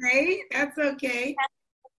understand. That's okay.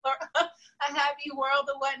 A happy world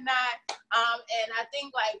or whatnot. And I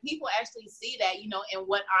think like people actually see that, in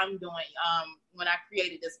what I'm doing. When I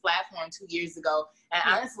created this platform 2 years ago, and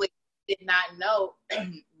honestly did not know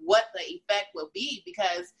what the effect would be,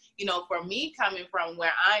 because, for me coming from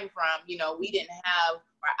where I'm from, we didn't have,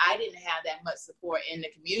 or I didn't have that much support in the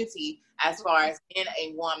community as far as being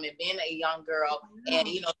a woman, being a young girl, and,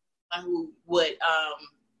 who would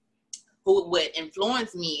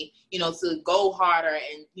influence me, to go harder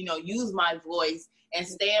and, use my voice and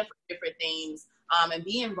stand for different things, and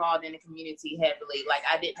be involved in the community heavily. Like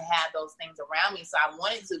I didn't have those things around me. So I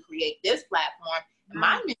wanted to create this platform,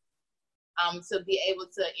 my mission, to be able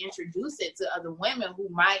to introduce it to other women who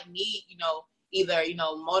might need, either,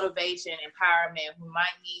 motivation, empowerment, who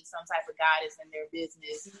might need some type of guidance in their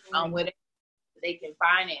business, whatever, they can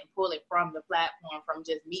find it and pull it from the platform, from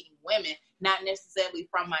just meeting women, not necessarily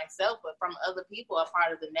from myself, but from other people, a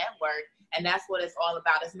part of the network. And that's what it's all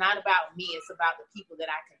about. It's not about me. It's about the people that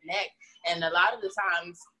I connect. And a lot of the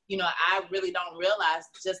times, I really don't realize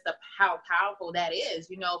just how powerful that is,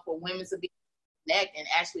 for women to be connect and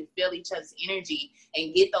actually feel each other's energy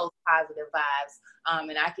and get those positive vibes.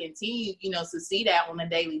 And I continue, to see that on a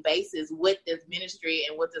daily basis with this ministry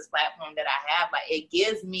and with this platform that I have. Like, it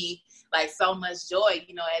gives me like so much joy. At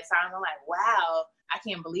times I'm like, wow, I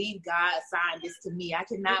can't believe God assigned this to me. I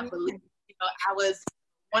cannot believe, I was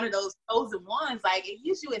one of those chosen ones. Like, it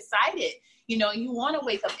gets you excited. You want to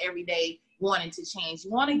wake up every day wanting to change.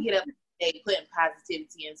 You want to get up day putting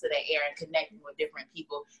positivity into the air and connecting with different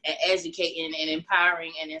people and educating and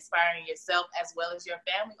empowering and inspiring yourself as well as your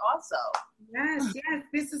family also. Yes.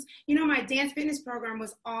 This is, my dance fitness program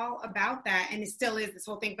was all about that, and it still is, this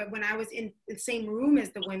whole thing. But when I was in the same room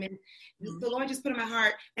as the women, the Lord just put in my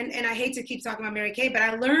heart, and I hate to keep talking about Mary Kay, but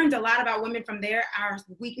I learned a lot about women from our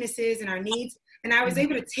weaknesses and our needs. And I was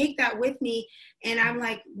able to take that with me, and I'm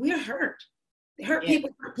like, we're hurt. People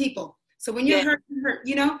hurt people. So when you're hurt, you're hurt,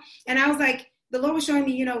 and I was like, the Lord was showing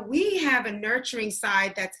me, we have a nurturing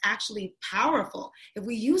side that's actually powerful. If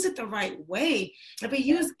we use it the right way, if we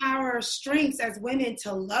use our strengths as women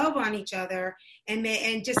to love on each other and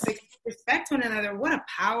just respect one another, what a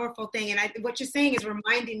powerful thing. And what you're saying is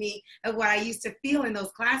reminding me of what I used to feel in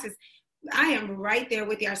those classes. I am right there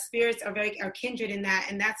with you. Our spirits are kindred in that.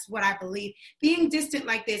 And that's what I believe. Being distant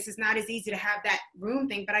like this is not as easy to have that room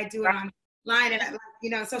thing, but I do it online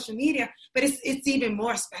and social media, but it's even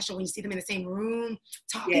more special when you see them in the same room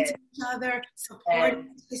talking to each other, supporting.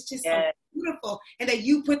 It's just so beautiful, and that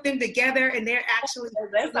you put them together and they're actually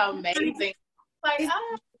that's amazing. Like,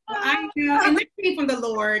 I know, and that came from the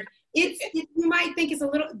Lord. You might think it's a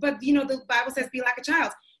little, but the Bible says be like a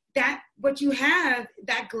child. That what you have,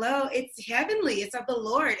 that glow, it's heavenly, it's of the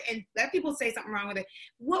Lord. And let people say something wrong with it.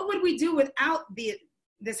 What would we do without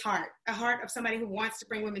this heart, a heart of somebody who wants to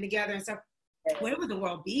bring women together and stuff? Where would the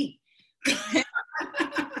world be?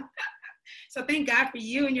 So thank God for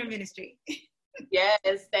you and your ministry.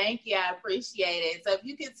 Yes, thank you. I appreciate it. So if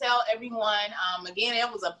you could tell everyone, again, it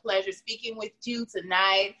was a pleasure speaking with you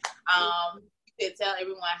tonight. You could tell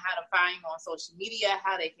everyone how to find you on social media,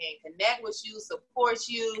 how they can connect with you, support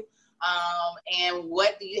you, and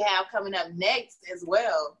what do you have coming up next as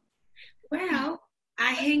well? Well,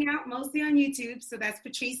 I hang out mostly on YouTube, so that's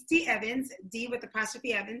Patrice T. Evans, D with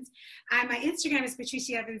apostrophe Evans. My Instagram is Patrice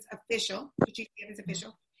Evans Official,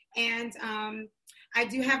 and I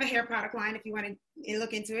do have a hair product line if you want to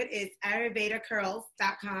look into it. It's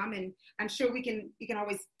AyurvedaCurls.com, and I'm sure you can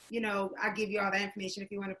always, I'll give you all that information if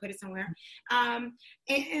you want to put it somewhere. Man,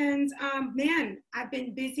 I've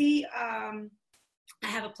been busy. I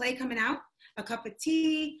have a play coming out, A Cup of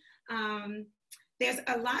Tea. There's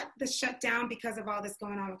a lot that's shut down because of all this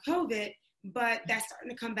going on with COVID, but that's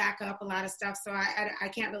starting to come back up, a lot of stuff. So I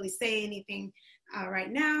can't really say anything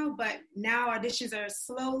right now, but now auditions are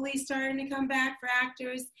slowly starting to come back for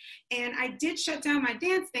actors. And I did shut down my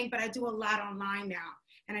dance thing, but I do a lot online now,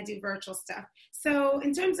 and I do virtual stuff. So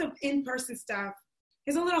in terms of in-person stuff,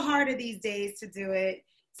 it's a little harder these days to do it.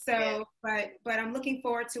 So, but I'm looking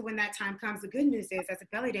forward to when that time comes. The good news is, as a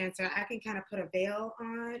belly dancer, I can kind of put a veil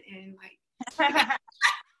on and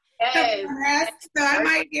Yes. So I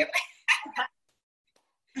might get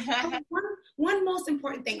one most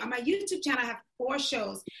important thing. On my YouTube channel, I have 4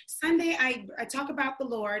 shows. Sunday, I talk about the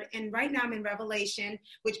Lord, and right now I'm in Revelation,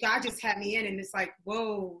 which God just had me in, and it's like,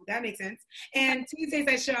 whoa, that makes sense. And Tuesdays,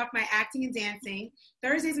 I show off my acting and dancing.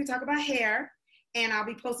 Thursdays, we talk about hair, and I'll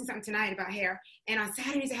be posting something tonight about hair. And on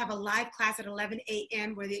Saturdays, I have a live class at 11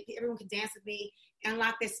 a.m. where everyone can dance with me,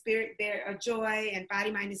 unlock their spirit, their joy, and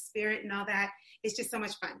body, mind, and spirit, and all that. It's just so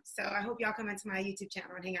much fun. So I hope y'all come into my YouTube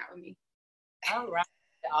channel and hang out with me. All right.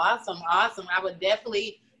 Awesome. I would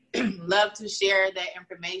definitely love to share that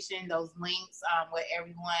information, those links with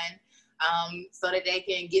everyone so that they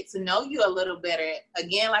can get to know you a little better.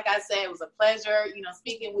 Again, like I said, it was a pleasure,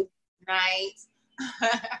 speaking with you tonight.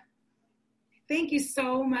 Thank you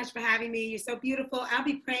so much for having me. You're so beautiful. I'll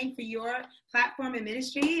be praying for your platform and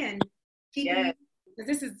ministry and keeping because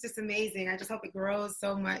this is just amazing. I just hope it grows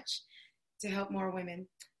so much to help more women.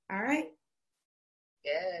 All right.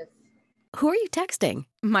 Yes. Who are you texting?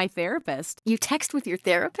 My therapist. You text with your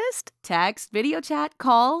therapist? Text, video chat,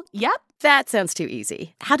 call. Yep. That sounds too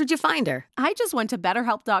easy. How did you find her? I just went to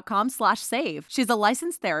betterhelp.com/save. She's a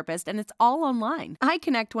licensed therapist and it's all online. I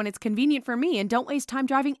connect when it's convenient for me and don't waste time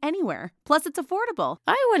driving anywhere. Plus, it's affordable.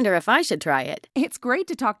 I wonder if I should try it. It's great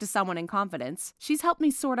to talk to someone in confidence. She's helped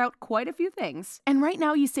me sort out quite a few things. And right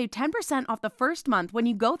now you save 10% off the first month when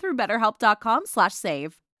you go through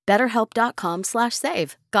betterhelp.com/save.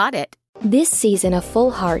 BetterHelp.com/save. Got it. This season, a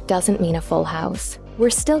full heart doesn't mean a full house. We're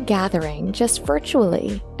still gathering, just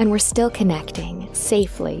virtually, and we're still connecting,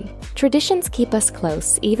 safely. Traditions keep us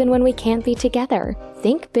close, even when we can't be together.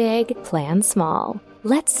 Think big, plan small.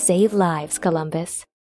 Let's save lives, Columbus.